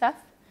UNICEF.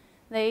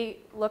 They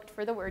looked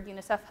for the word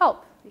UNICEF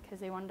help because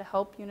they wanted to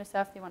help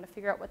UNICEF. They wanted to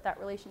figure out what that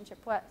relationship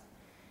was.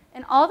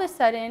 And all of a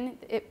sudden,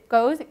 it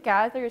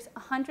gathers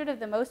 100 of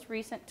the most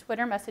recent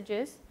Twitter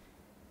messages.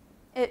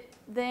 It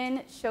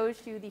then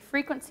shows you the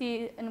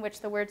frequency in which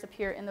the words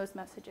appear in those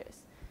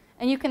messages.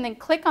 And you can then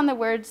click on the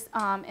words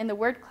in the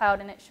word cloud,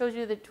 and it shows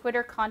you the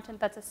Twitter content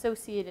that's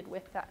associated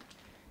with that.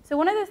 So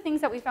one of the things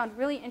that we found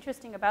really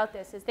interesting about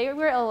this is they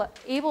were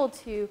able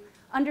to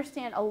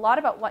understand a lot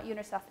about what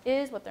UNICEF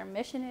is, what their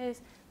mission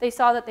is. They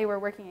saw that they were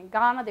working in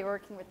Ghana, they were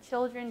working with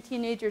children,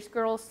 teenagers,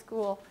 girls,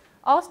 school,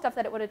 all stuff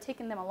that it would have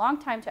taken them a long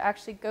time to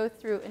actually go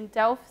through and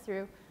delve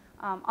through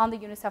on the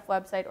UNICEF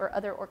website or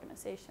other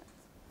organizations.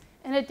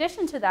 In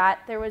addition to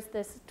that, there was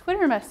this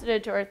Twitter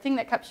message or thing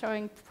that kept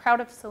showing,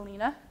 proud of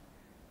Selena.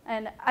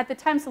 And at the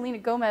time, Selena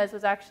Gomez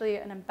was actually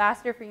an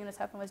ambassador for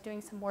UNICEF and was doing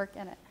some work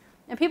in it.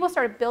 And people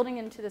started building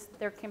into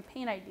their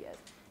campaign ideas.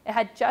 It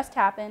had just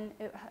happened,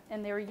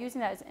 and they were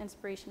using that as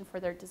inspiration for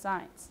their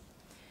designs.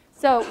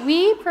 So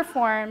we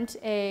performed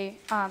a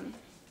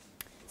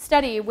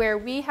study where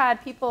we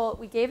had people,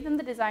 we gave them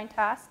the design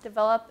task,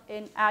 develop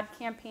an ad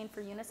campaign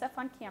for UNICEF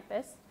on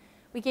campus.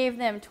 We gave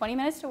them 20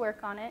 minutes to work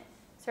on it,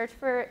 search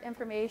for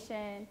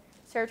information,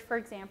 search for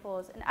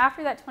examples, and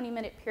after that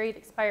 20-minute period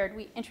expired,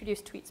 we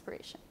introduced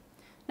Tweetspiration.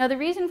 Now the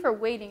reason for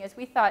waiting is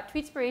we thought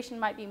Tweetspiration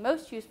might be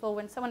most useful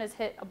when someone has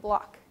hit a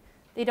block.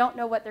 They don't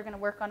know what they're going to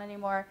work on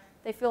anymore.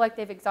 They feel like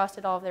they've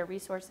exhausted all of their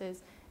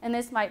resources, and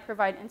this might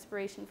provide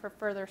inspiration for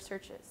further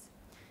searches.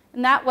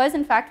 And that was,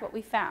 in fact, what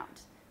we found.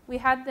 We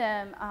had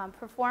them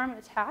perform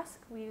a task.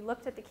 We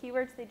looked at the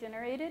keywords they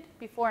generated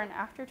before and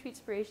after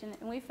Tweetspiration,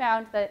 and we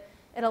found that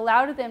it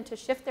allowed them to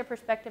shift their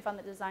perspective on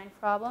the design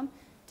problem,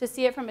 to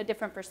see it from a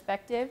different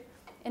perspective,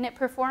 and it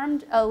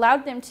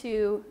allowed them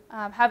to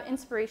have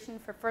inspiration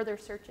for further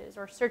searches,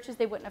 or searches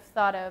they wouldn't have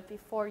thought of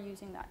before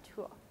using that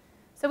tool.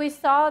 So we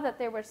saw that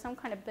there was some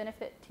kind of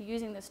benefit to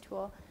using this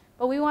tool,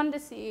 but we wanted to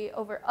see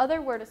over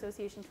other word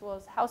association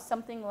tools how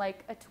something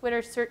like a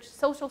Twitter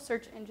social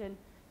search engine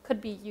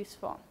could be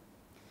useful.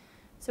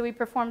 So we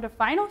performed a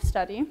final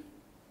study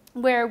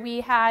where we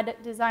had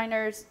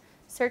designers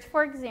search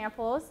for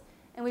examples,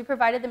 and we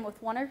provided them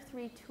with 1 or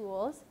 3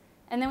 tools,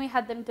 and then we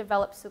had them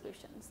develop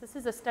solutions. This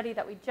is a study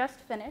that we just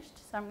finished,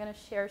 so I'm going to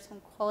share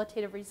some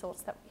qualitative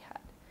results that we had.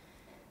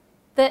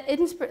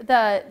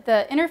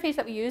 The interface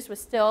that we used was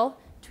still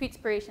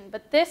Tweetspiration,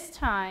 but this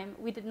time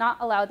we did not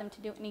allow them to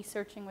do any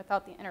searching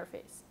without the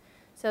interface.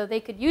 So they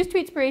could use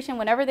Tweetspiration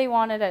whenever they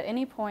wanted at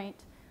any point,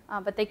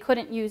 but they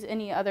couldn't use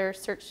any other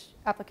search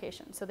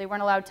application. So they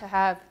weren't allowed to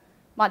have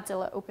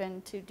Mozilla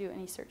open to do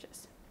any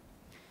searches.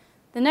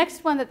 The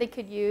next one that they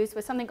could use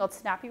was something called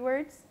Snappy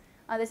Words.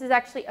 This is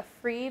actually a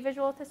free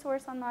visual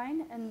thesaurus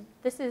online, and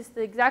this is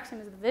the exact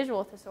same as the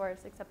visual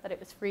thesaurus, except that it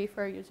was free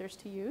for our users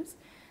to use.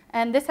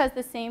 And this has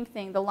the same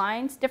thing. The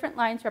lines, different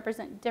lines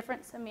represent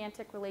different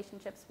semantic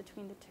relationships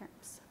between the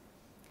terms.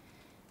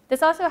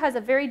 This also has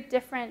a very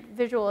different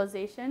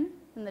visualization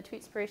than the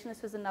Tweetspiration.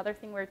 This was another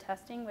thing we were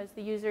testing, was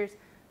the user's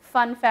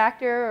fun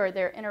factor or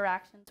their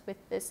interactions with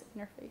this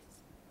interface.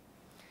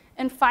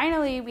 And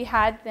finally, we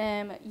had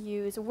them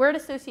use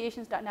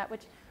wordassociations.net,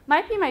 which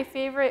might be my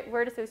favorite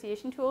word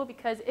association tool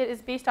because it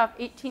is based off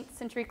 18th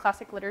century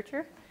classic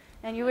literature.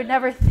 And you would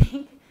never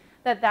think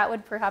that that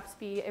would perhaps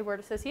be a word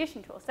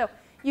association tool. So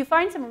you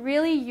find some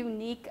really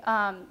unique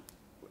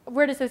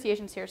word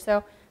associations here.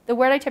 So the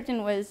word I typed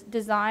in was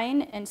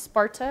design, and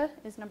Sparta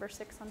is number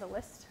 6 on the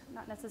list.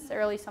 Not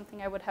necessarily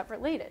something I would have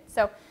related.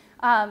 So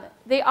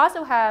they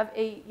also have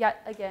a,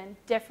 yet again,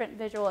 different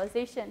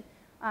visualization.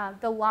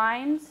 The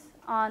lines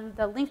on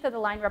the length of the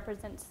line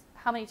represents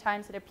how many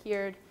times it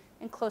appeared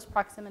in close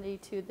proximity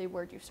to the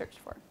word you searched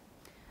for.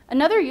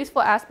 Another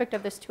useful aspect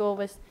of this tool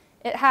was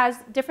it has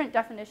different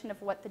definition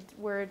of what the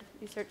word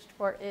you searched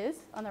for is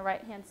on the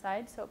right-hand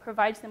side, so it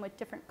provides them with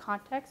different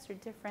contexts or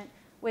different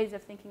ways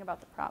of thinking about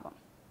the problem.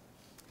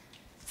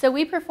 So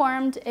we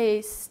performed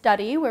a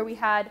study where we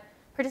had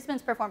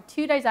participants perform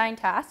 2 design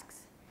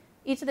tasks.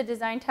 Each of the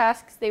design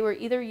tasks, they were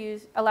either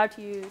allowed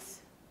to use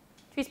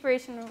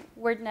Tweetspiration,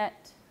 WordNet,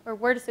 or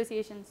word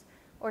associations,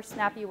 or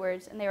Snappy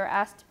Words, and they were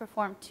asked to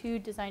perform 2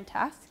 design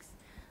tasks.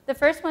 The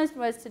first one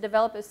was to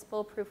develop a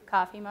spill-proof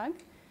coffee mug.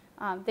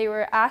 They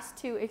were asked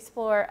to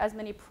explore as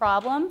many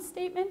problem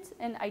statements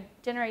and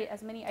generate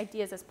as many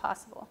ideas as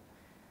possible.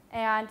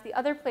 And the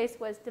other place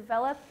was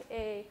develop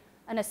an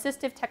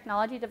assistive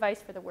technology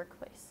device for the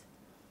workplace.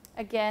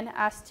 Again,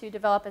 asked to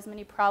develop as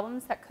many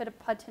problems that could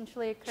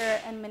potentially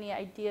occur and many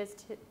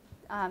ideas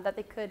that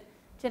they could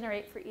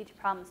generate for each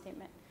problem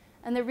statement.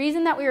 And the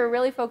reason that we were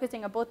really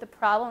focusing on both the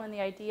problem and the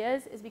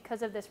ideas is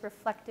because of this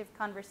reflective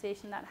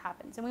conversation that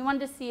happens. And we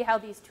wanted to see how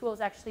these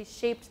tools actually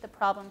shaped the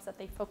problems that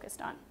they focused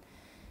on.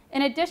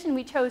 In addition,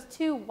 we chose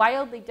 2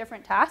 wildly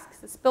different tasks.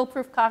 The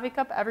spill-proof coffee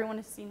cup, everyone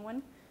has seen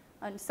one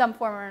in some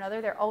form or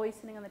another. They're always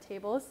sitting on the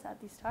tables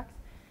at these talks.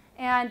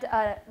 And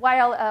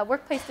while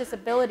workplace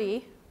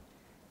disability,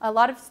 a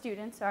lot of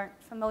students aren't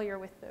familiar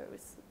with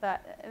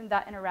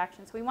that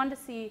interaction. So we wanted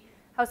to see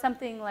how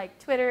something like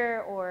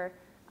Twitter or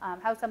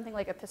how something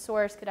like a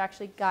thesaurus could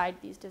actually guide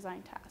these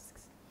design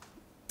tasks.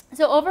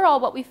 So overall,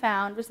 what we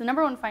found was the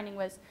number 1 finding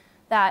was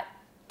that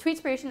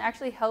Tweetspiration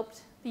actually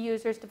helped the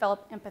users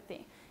develop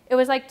empathy. It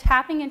was like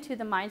tapping into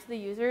the minds of the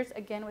users,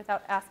 again,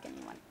 without asking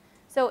anyone.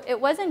 So it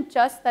wasn't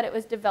just that it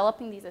was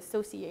developing these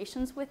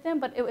associations with them,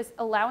 but it was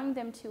allowing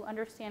them to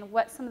understand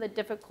what some of the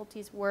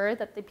difficulties were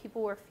that the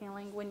people were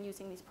feeling when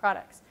using these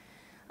products.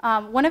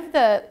 One of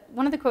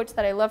the quotes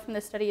that I love from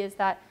this study is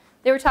that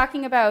they were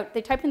talking about,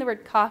 they typed in the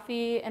word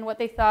coffee, and what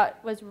they thought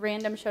was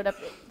random showed up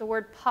the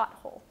word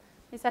pothole.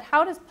 They said,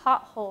 how does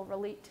pothole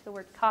relate to the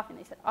word coffee? And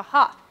they said,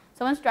 aha,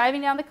 someone's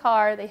driving down the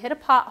car, they hit a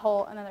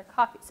pothole, and then their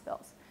coffee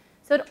spills.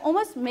 So it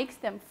almost makes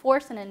them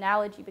force an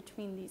analogy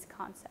between these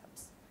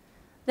concepts.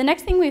 The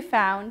next thing we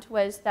found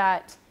was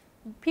that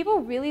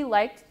people really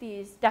liked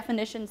these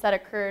definitions that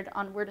occurred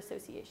on word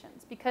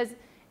associations because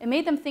it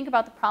made them think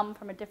about the problem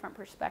from a different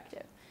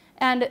perspective.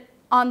 And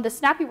on the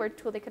Snappy Word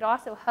tool, they could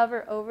also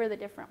hover over the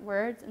different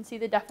words and see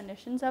the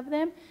definitions of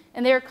them.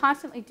 And they were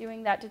constantly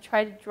doing that to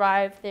try to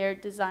drive their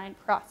design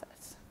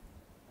process.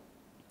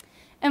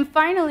 And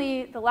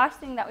finally, the last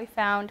thing that we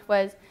found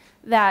was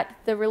that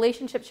the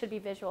relationship should be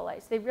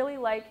visualized. They really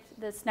liked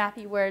the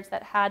Snappy Words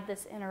that had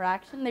this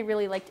interaction. They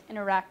really liked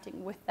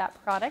interacting with that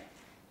product.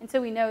 And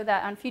so we know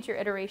that on future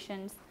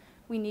iterations,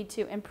 we need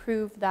to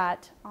improve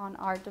that on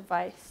our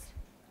device.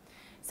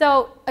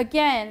 So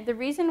again, the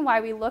reason why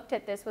we looked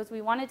at this was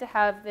we wanted to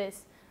have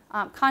this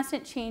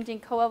constant changing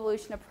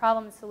coevolution of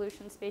problem and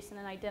solution space and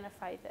then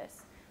identify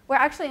this. We're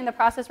actually in the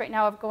process right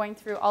now of going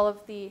through all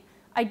of the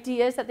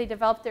ideas that they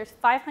developed. There's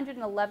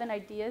 511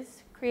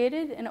 ideas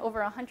created and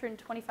over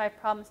 125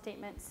 problem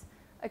statements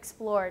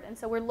explored. And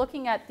so we're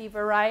looking at the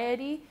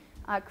variety,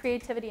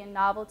 creativity, and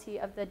novelty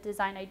of the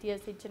design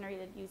ideas they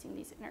generated using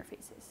these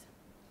interfaces.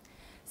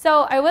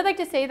 So I would like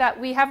to say that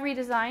we have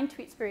redesigned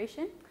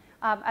Tweetspiration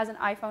as an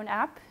iPhone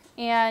app.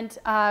 And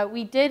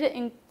we did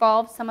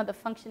involve some of the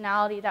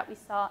functionality that we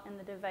saw in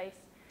the device.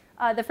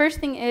 The first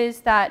thing is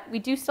that we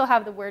do still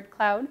have the word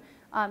cloud.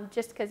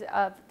 Just because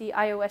of the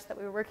iOS that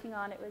we were working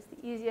on, it was the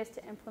easiest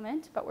to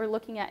implement. But we're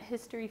looking at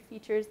history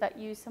features that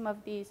use some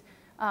of these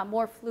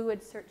more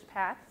fluid search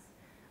paths.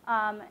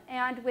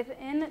 And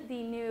within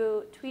the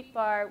new tweet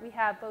bar, we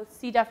have both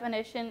see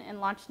definition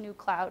and launch new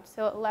cloud.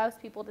 So it allows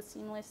people to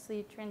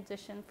seamlessly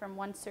transition from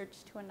one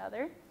search to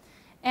another.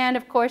 And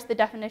of course, the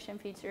definition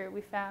feature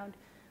we found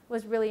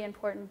was really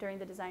important during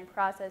the design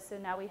process. So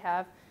now we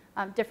have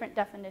different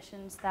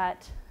definitions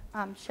that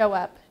show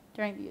up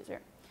during the user.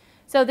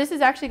 So this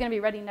is actually going to be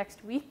ready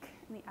next week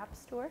in the App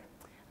Store.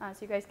 So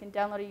you guys can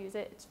download and use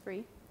it. It's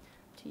free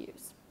to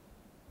use.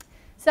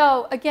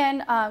 So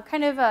again,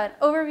 kind of an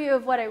overview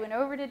of what I went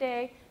over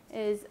today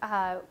is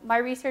my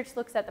research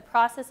looks at the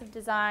process of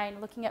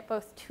design, looking at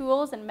both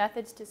tools and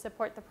methods to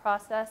support the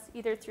process,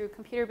 either through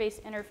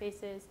computer-based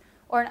interfaces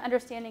or an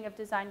understanding of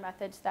design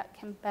methods that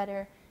can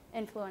better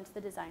influence the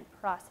design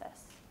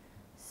process.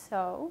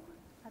 So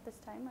at this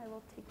time, I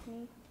will take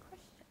any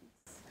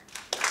questions.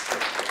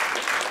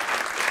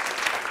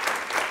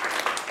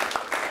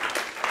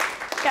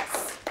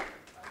 Yes?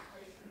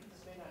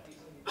 This may not be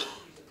something you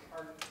use as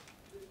part.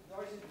 There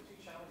always seem to be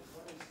two challenges.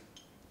 One is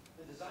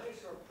the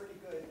designers who are pretty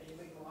good and you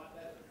make them a lot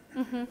better.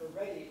 Mm-hmm. They're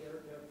ready,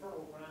 they're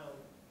fertile ground.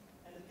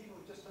 And the people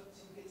who just don't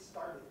seem to get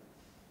started,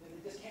 they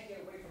just can't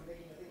get away from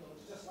making a thing that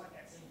looks just like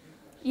that same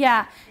toothbrush.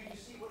 Yeah. Can you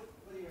see whether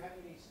you're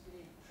having any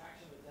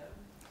traction with them?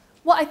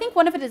 Well, I think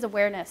one of it is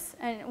awareness,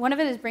 and one of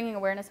it is bringing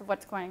awareness of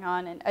what's going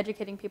on and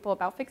educating people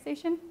about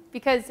fixation,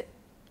 because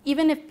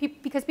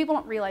because people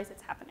don't realize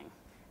it's happening.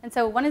 And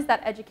so one is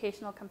that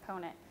educational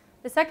component.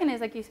 The second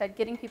is, like you said,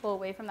 getting people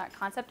away from that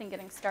concept and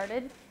getting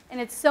started. And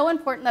it's so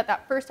important that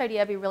that first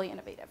idea be really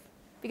innovative,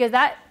 because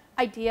that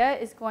idea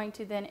is going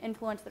to then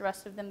influence the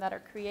rest of them that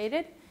are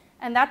created.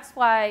 And that's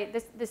why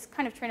this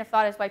kind of train of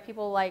thought is why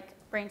people like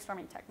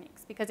brainstorming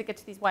techniques, because it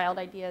gets these wild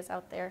ideas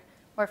out there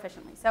more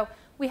efficiently. So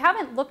we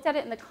haven't looked at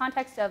it in the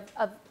context of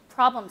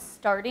problem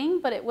starting,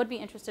 but it would be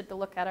interested to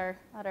look at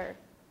our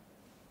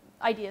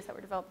ideas that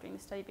were developed during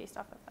the study based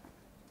off of that.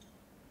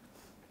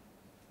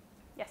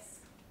 Yes?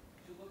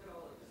 To look at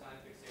all the design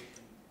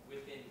fixation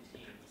within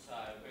teams,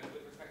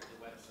 with respect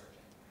to web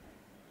searching,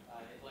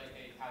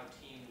 how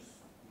teams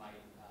might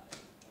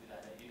do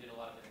that. You did a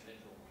lot of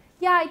individual ones.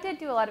 Yeah, I did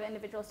do a lot of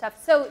individual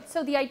stuff.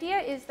 So the idea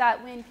is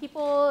that when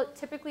people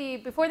typically,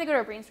 before they go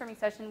to a brainstorming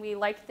session, we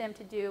like them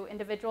to do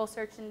individual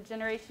search and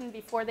generation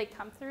before they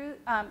come through,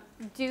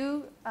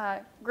 do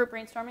group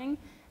brainstorming.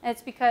 And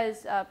it's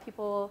because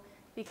people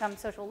become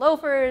social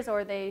loafers,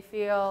 or they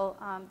feel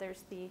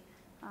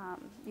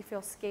you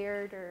feel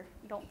scared or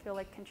you don't feel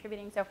like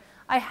contributing. So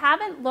I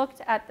haven't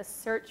looked at the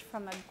search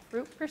from a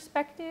group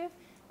perspective.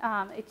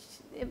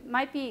 It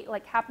might be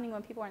like happening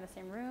when people are in the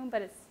same room,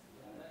 but it's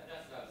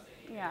That's what I was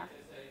thinking. Yeah.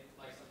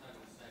 Like sometimes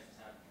it's nice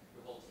to have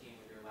your whole team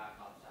with your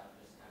laptops out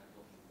just kind of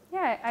looking for.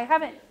 yeah.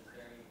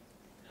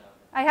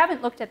 I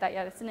haven't looked at that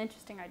yet. It's an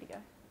interesting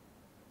idea.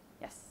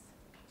 Yes.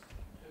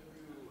 Have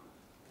you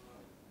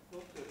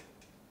looked at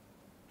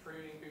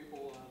training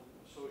people on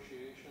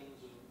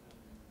associations and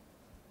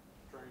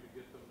trying to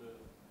get them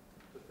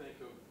to think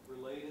of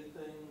related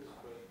things?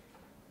 But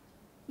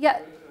Yeah.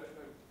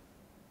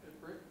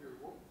 your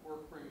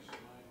work brings to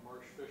mind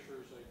Marsh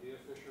Fisher's Idea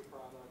Fisher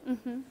product.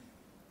 Mm-hmm.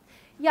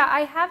 Yeah,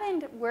 I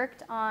haven't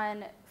worked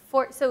on,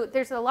 so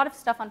there's a lot of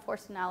stuff on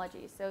forced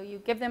analogies. So you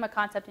give them a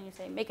concept and you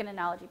say, make an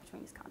analogy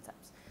between these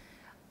concepts.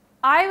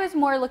 I was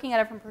more looking at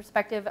it from the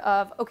perspective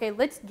of, okay,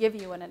 let's give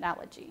you an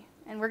analogy.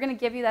 And we're going to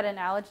give you that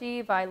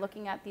analogy by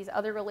looking at these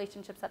other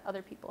relationships that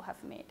other people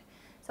have made.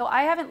 So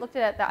I haven't looked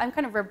at that. I'm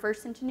kind of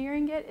reverse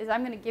engineering it, is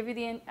I'm going to give you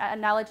the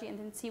analogy and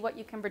then see what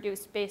you can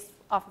produce based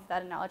off of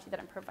that analogy that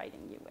I'm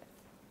providing you with.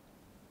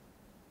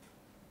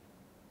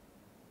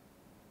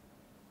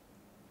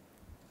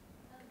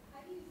 How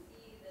do you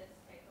see this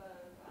type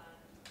of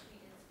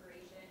tweet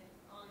inspiration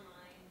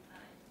online in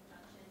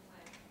conjunction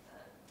with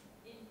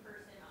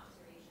in-person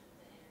observations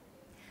and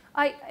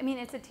interviews? I mean,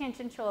 it's a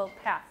tangential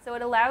path. So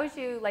it allows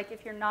you, like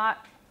if you're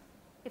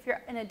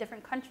in a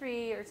different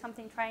country or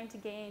something, trying to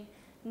gain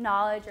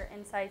knowledge or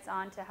insights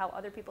onto how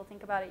other people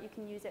think about it, you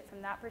can use it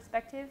from that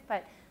perspective.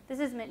 But this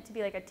is meant to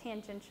be like a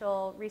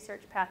tangential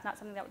research path, not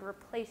something that would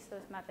replace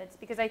those methods.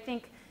 Because I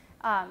think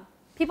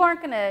people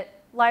aren't going to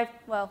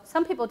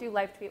some people do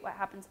live tweet what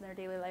happens in their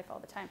daily life all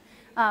the time.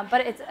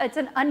 But it's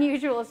an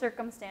unusual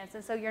circumstance.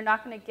 And so you're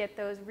not going to get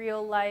those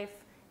real life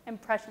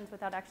impressions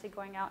without actually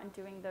going out and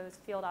doing those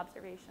field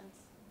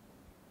observations.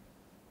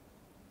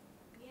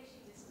 We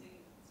actually did something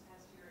this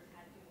past year and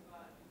had people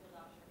go out and do field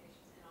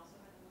observations and also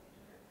had them look at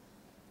Twitter.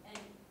 And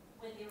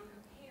when they were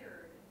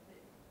compared, the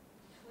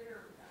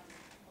Twitter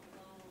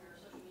alone or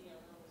social media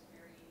alone was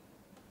very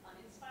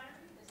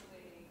uninspiring as the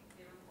way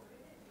they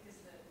reported it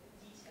because the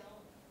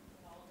detail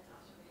involved in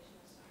observation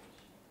was so much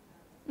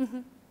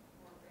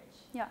more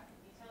rich Yeah.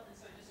 in detail. And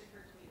so it just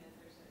occurred to me that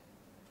there's a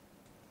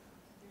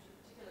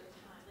particular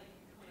time, like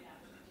you pointed out,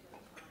 there's a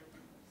particular time to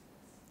use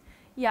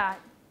this. Yeah.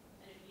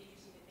 And it'd be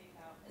interesting to think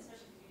about,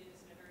 especially if you did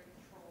this in a very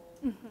controlled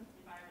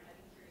environment.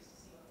 I'd be curious to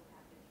see what would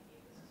happen if you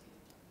gave this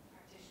to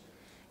practitioners.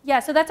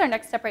 Yeah, so that's our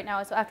next step right now.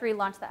 So after we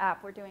launch the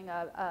app, we're doing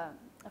a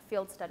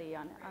field study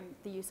on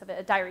the use of it,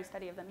 a diary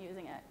study of them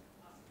using it.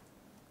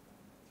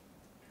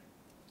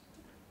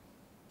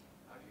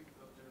 How do you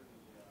filter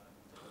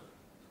the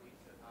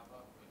tweets that pop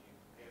up when you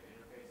have the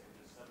interface or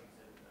just something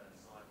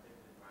selected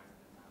and rise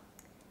to the top?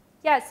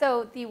 Yeah,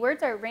 so the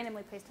words are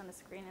randomly placed on the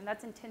screen, and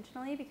that's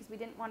intentionally because we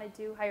didn't want to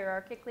do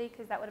hierarchically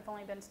because that would have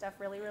only been stuff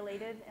really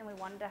related, and we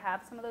wanted to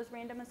have some of those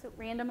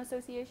random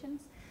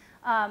associations.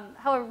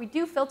 However, we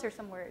do filter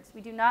some words.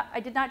 I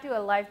did not do a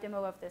live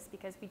demo of this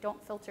because we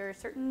don't filter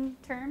certain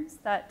terms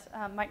that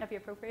might not be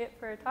appropriate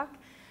for a talk.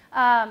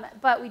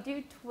 But we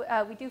do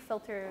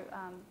filter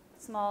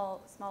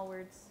small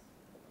words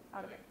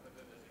out of it. But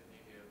does it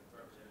make it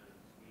represent a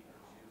tweet or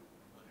two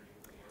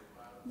underneath the word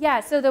cloud? Yeah,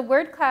 so the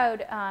word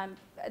cloud,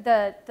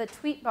 the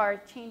tweet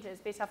bar changes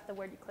based off the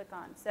word you click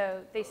on.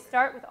 So they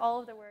start with all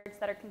of the words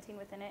that are contained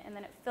within it, and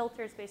then it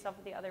filters based off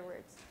of the other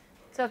words.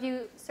 So if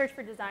you search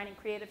for design and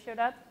creative showed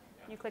up,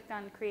 and you clicked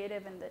on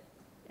creative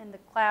in the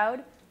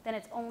cloud, then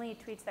it's only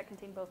tweets that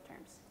contain both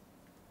terms.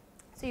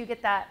 So you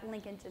get that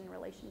link engine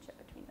relationship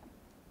between them.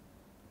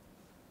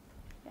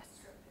 Yes?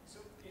 So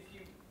if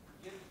you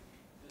give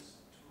this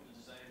tool to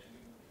designers and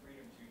give them the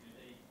freedom to, do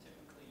they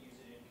typically use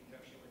it in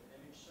conjunction with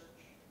image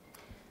search?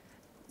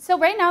 So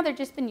right now they've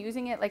just been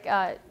using it like,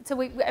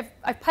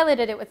 I've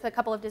piloted it with a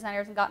couple of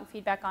designers and gotten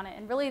feedback on it,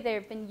 and really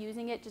they've been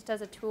using it just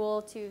as a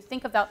tool to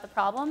think about the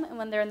problem, and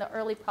when they're in the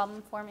early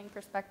problem forming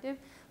perspective,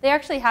 they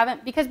actually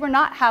haven't, because we're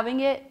not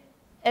having it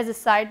as a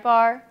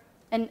sidebar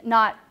and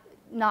not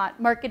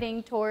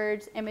marketing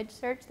towards image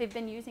search, they've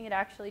been using it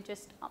actually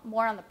just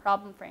more on the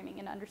problem framing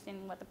and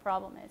understanding what the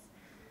problem is.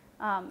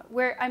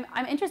 Where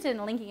I'm interested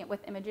in linking it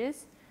with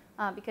images,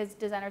 because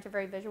designers are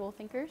very visual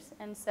thinkers,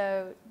 and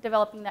so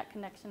developing that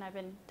connection, I've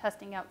been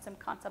testing out some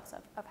concepts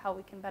of how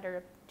we can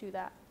better do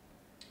that.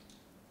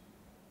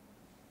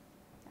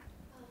 Yeah.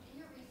 In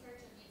your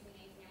research of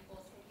using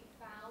examples, have you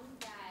found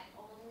that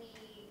only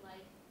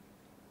like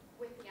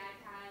with the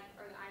iPad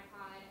or the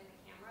iPod and the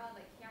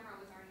camera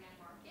was already on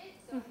market,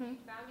 so have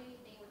you found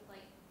anything with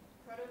like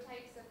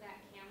prototypes of that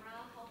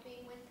camera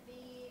helping with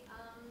the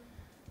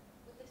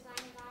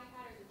design of the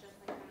iPad, or is it just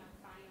like kind of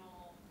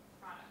final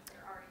products that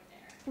are already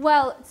there?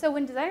 Well, so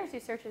when designers do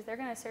searches, they're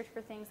going to search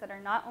for things that are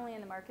not only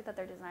in the market that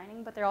they're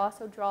designing, but they'll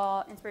also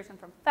draw inspiration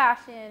from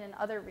fashion and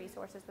other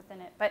resources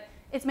within it. But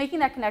it's making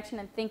that connection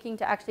and thinking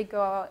to actually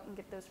go out and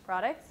get those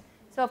products.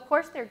 So of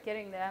course they're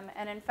getting them,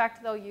 and in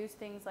fact they'll use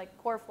things like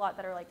core flot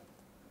that are like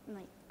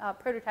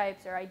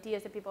prototypes or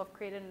ideas that people have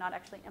created and not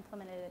actually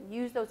implemented, and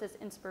use those as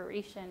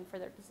inspiration for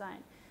their design.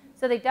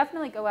 So they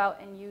definitely go out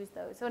and use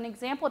those. So an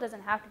example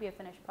doesn't have to be a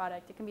finished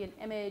product. It can be an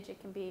image, it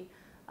can be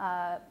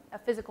a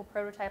physical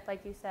prototype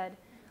like you said.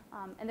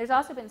 And there's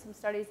also been some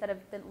studies that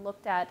have been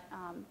looked at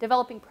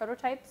developing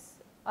prototypes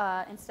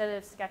instead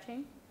of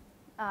sketching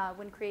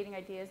when creating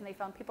ideas, and they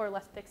found people are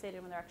less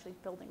fixated when they're actually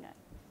building it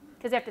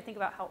because they have to think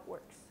about how it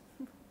works.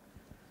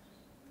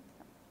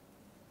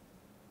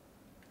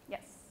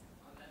 Yes?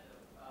 On that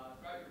note,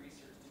 throughout your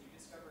research, did you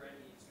discover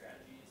any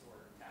strategies or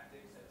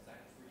tactics that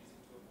designers were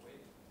using to avoid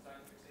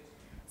design fixation?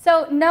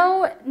 So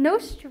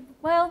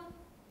well,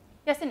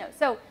 yes and no.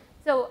 So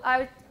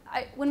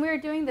when we were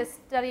doing this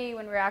study,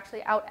 when we were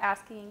actually out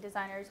asking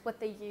designers what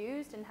they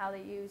used and how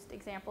they used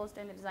examples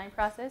during the design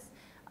process,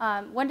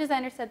 one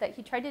designer said that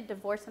he tried to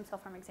divorce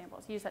himself from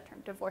examples. He used that term,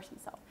 divorce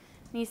himself.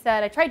 And he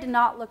said, I tried to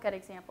not look at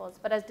examples,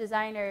 but as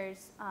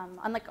designers,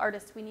 unlike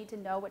artists, we need to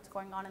know what's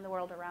going on in the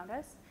world around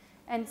us.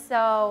 And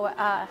so,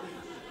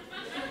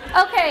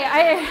 okay,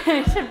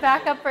 I should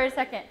back up for a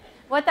second.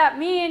 What that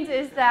means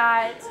is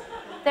that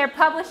they're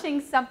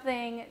publishing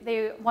something,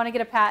 they want to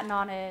get a patent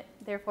on it,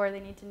 therefore they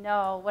need to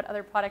know what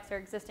other products are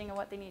existing and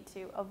what they need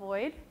to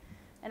avoid,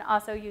 and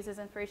also use as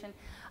inspiration.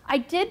 I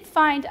did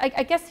find,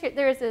 I guess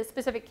there is a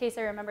specific case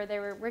I remember. They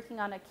were working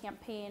on a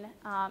campaign,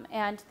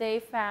 and they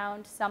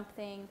found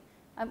something,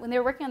 when they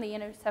were working on the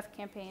UNICEF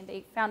campaign,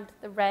 they found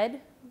the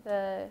red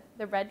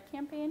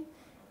campaign,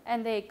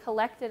 and they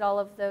collected all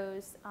of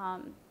those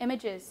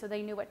images so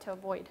they knew what to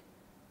avoid.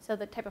 So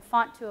the type of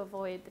font to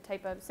avoid, the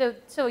type of,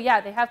 so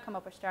yeah, they have come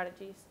up with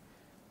strategies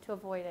to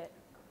avoid it.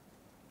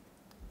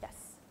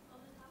 Yes? On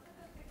the topic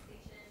of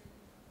fixation,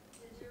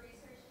 does your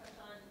research touch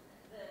on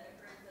the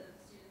occurrence of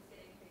students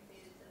getting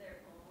fixated to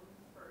their own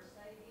first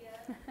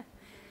idea?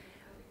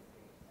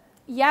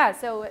 Yeah,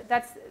 so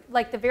that's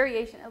like the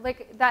variation,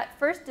 like that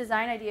first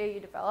design idea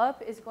you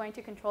develop is going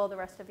to control the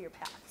rest of your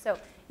path. So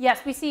yes,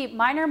 we see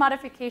minor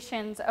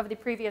modifications of the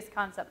previous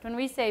concept. When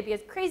we say be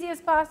as crazy as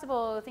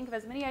possible, think of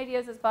as many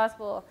ideas as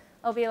possible,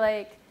 I'll be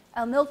like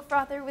a milk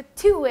frother with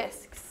 2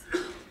 whisks.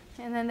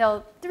 And then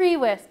they'll 3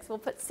 whisks, we'll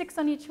put 6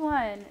 on each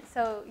one.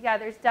 So yeah,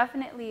 there's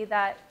definitely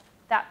that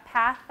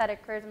path that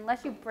occurs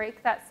unless you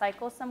break that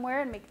cycle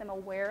somewhere and make them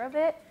aware of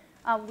it.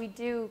 We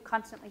do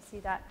constantly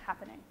see that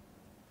happening.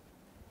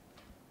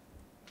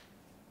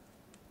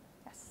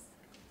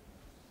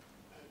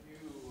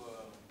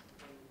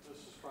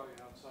 Probably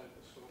outside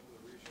the scope of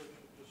the research,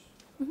 but just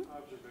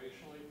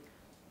observationally,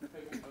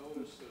 have you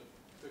noticed that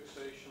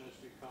fixation has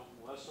become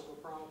less of a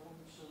problem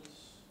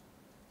since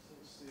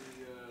the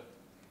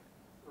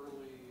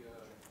early?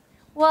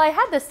 Well, I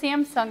had the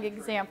Samsung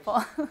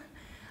example.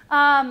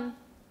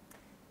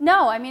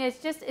 No, I mean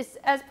it's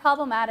as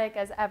problematic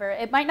as ever.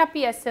 It might not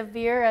be as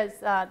severe as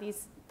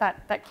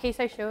that case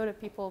I showed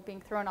of people being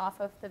thrown off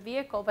of the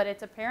vehicle, but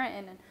it's apparent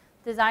in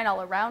design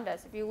all around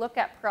us. If you look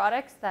at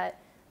products that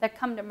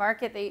come to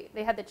market,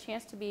 they had the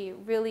chance to be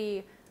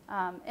really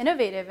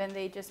innovative, and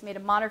they just made a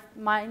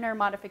minor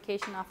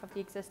modification off of the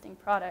existing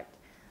product.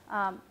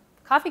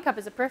 Coffee cup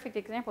is a perfect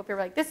example. People are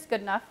like, this is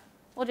good enough.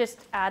 We'll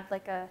just add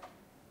like a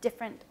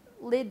different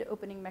lid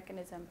opening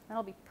mechanism.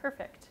 That'll be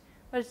perfect.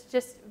 But it's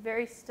just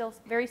still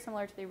very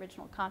similar to the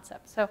original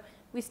concept. So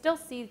we still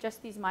see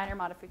just these minor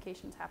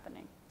modifications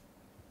happening.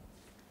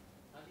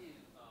 How do you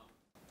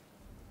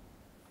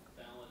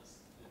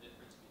balance the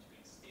difference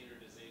between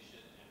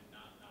standardization and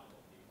not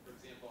novelty? For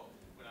example,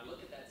 when I look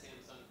at that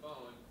Samsung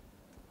phone,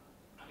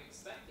 I'm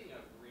expecting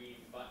a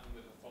green button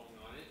with a phone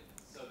on it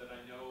so that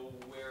I know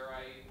where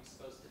I'm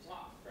supposed to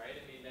talk, right?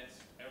 I mean, that's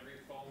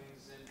every phone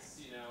since,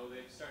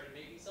 they've started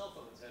making cell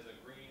phones has a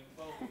green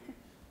phone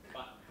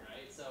button,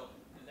 right? So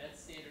that's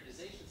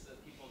standardization so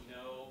that people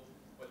know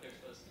what they're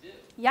supposed to do.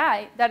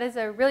 Yeah, that is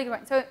a really good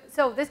one.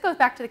 So this goes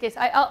back to the case.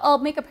 I'll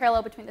make a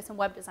parallel between this and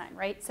web design,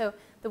 right? So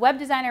the web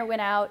designer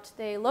went out,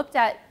 they looked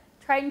at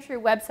tried and true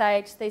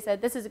websites. They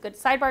said, this is a good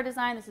sidebar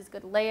design, this is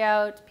good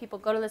layout. People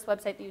go to this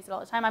website, they use it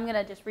all the time. I'm going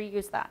to just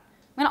reuse that.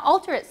 I'm going to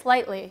alter it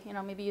slightly,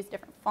 maybe use a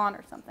different font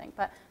or something,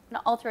 but I'm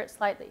going to alter it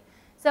slightly.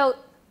 So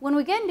when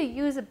we get into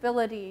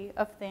usability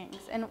of things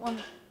and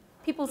when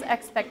people's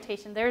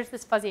expectation, there's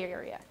this fuzzy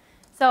area.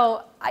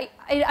 So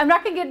I'm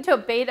not going to get into a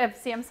debate of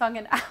Samsung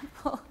and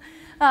Apple,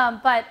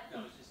 but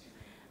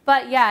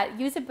yeah,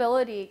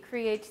 usability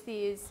creates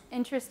these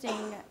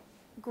interesting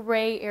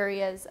gray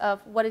areas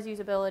of what is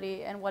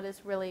usability and what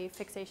is really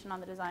fixation on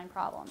the design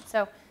problem.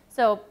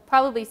 So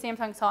probably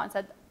Samsung saw it and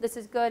said, this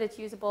is good, it's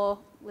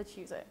usable, let's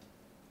use it.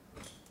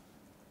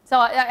 So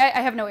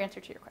I have no answer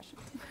to your question.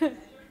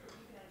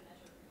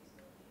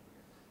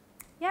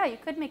 Yeah, you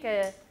could make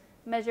a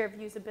measure of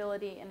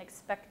usability and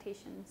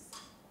expectations.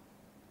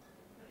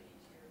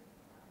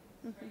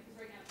 Mm-hmm.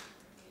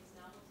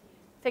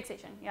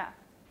 Fixation, yeah.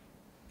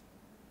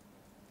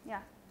 Yeah,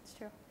 it's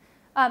true.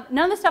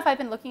 None of the stuff I've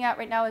been looking at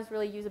right now is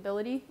really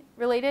usability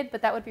related,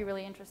 but that would be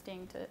really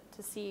interesting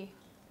to see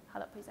how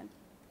that plays in.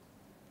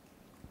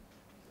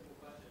 Simple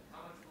question.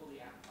 How much will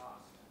the app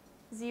cost?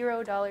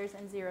 $0.00.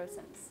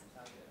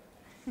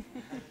 I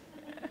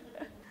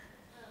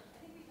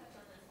think we touched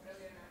on this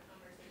earlier in our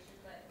conversation,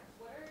 but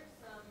what are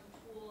some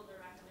tools or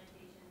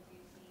recommendations you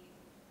see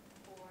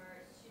for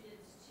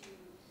students to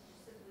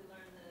simply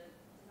learn the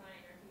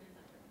design or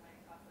human-centered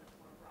design process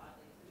more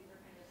broadly? So these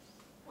are kind of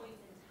points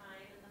in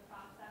time in the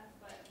process,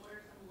 but what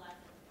are some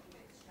lessons that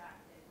you've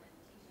extracted when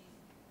teaching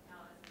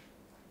how as a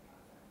design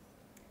process?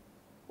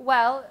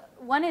 Well,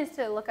 one is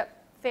to look up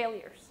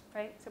failures,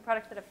 right? So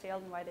products that have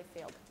failed and why they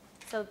failed.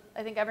 So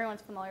I think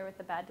everyone's familiar with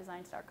the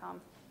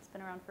baddesigns.com. It's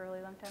been around for a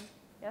really long time.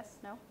 Yes?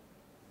 No?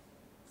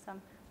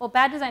 Some. Well,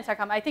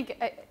 baddesigns.com, I think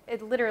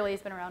it literally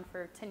has been around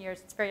for 10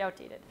 years. It's very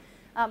outdated.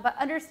 But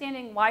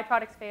understanding why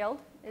products failed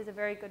is a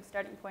very good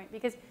starting point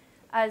because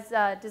as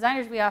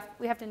designers, we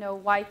have to know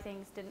why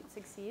things didn't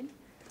succeed.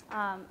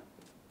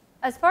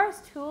 As far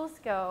as tools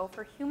go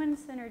for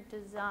human-centered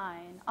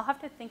design, I'll have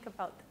to think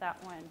about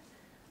that one.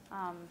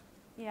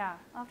 Yeah,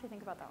 I'll have to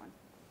think about that one.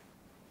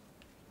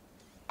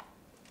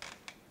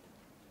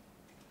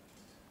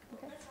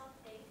 Okay.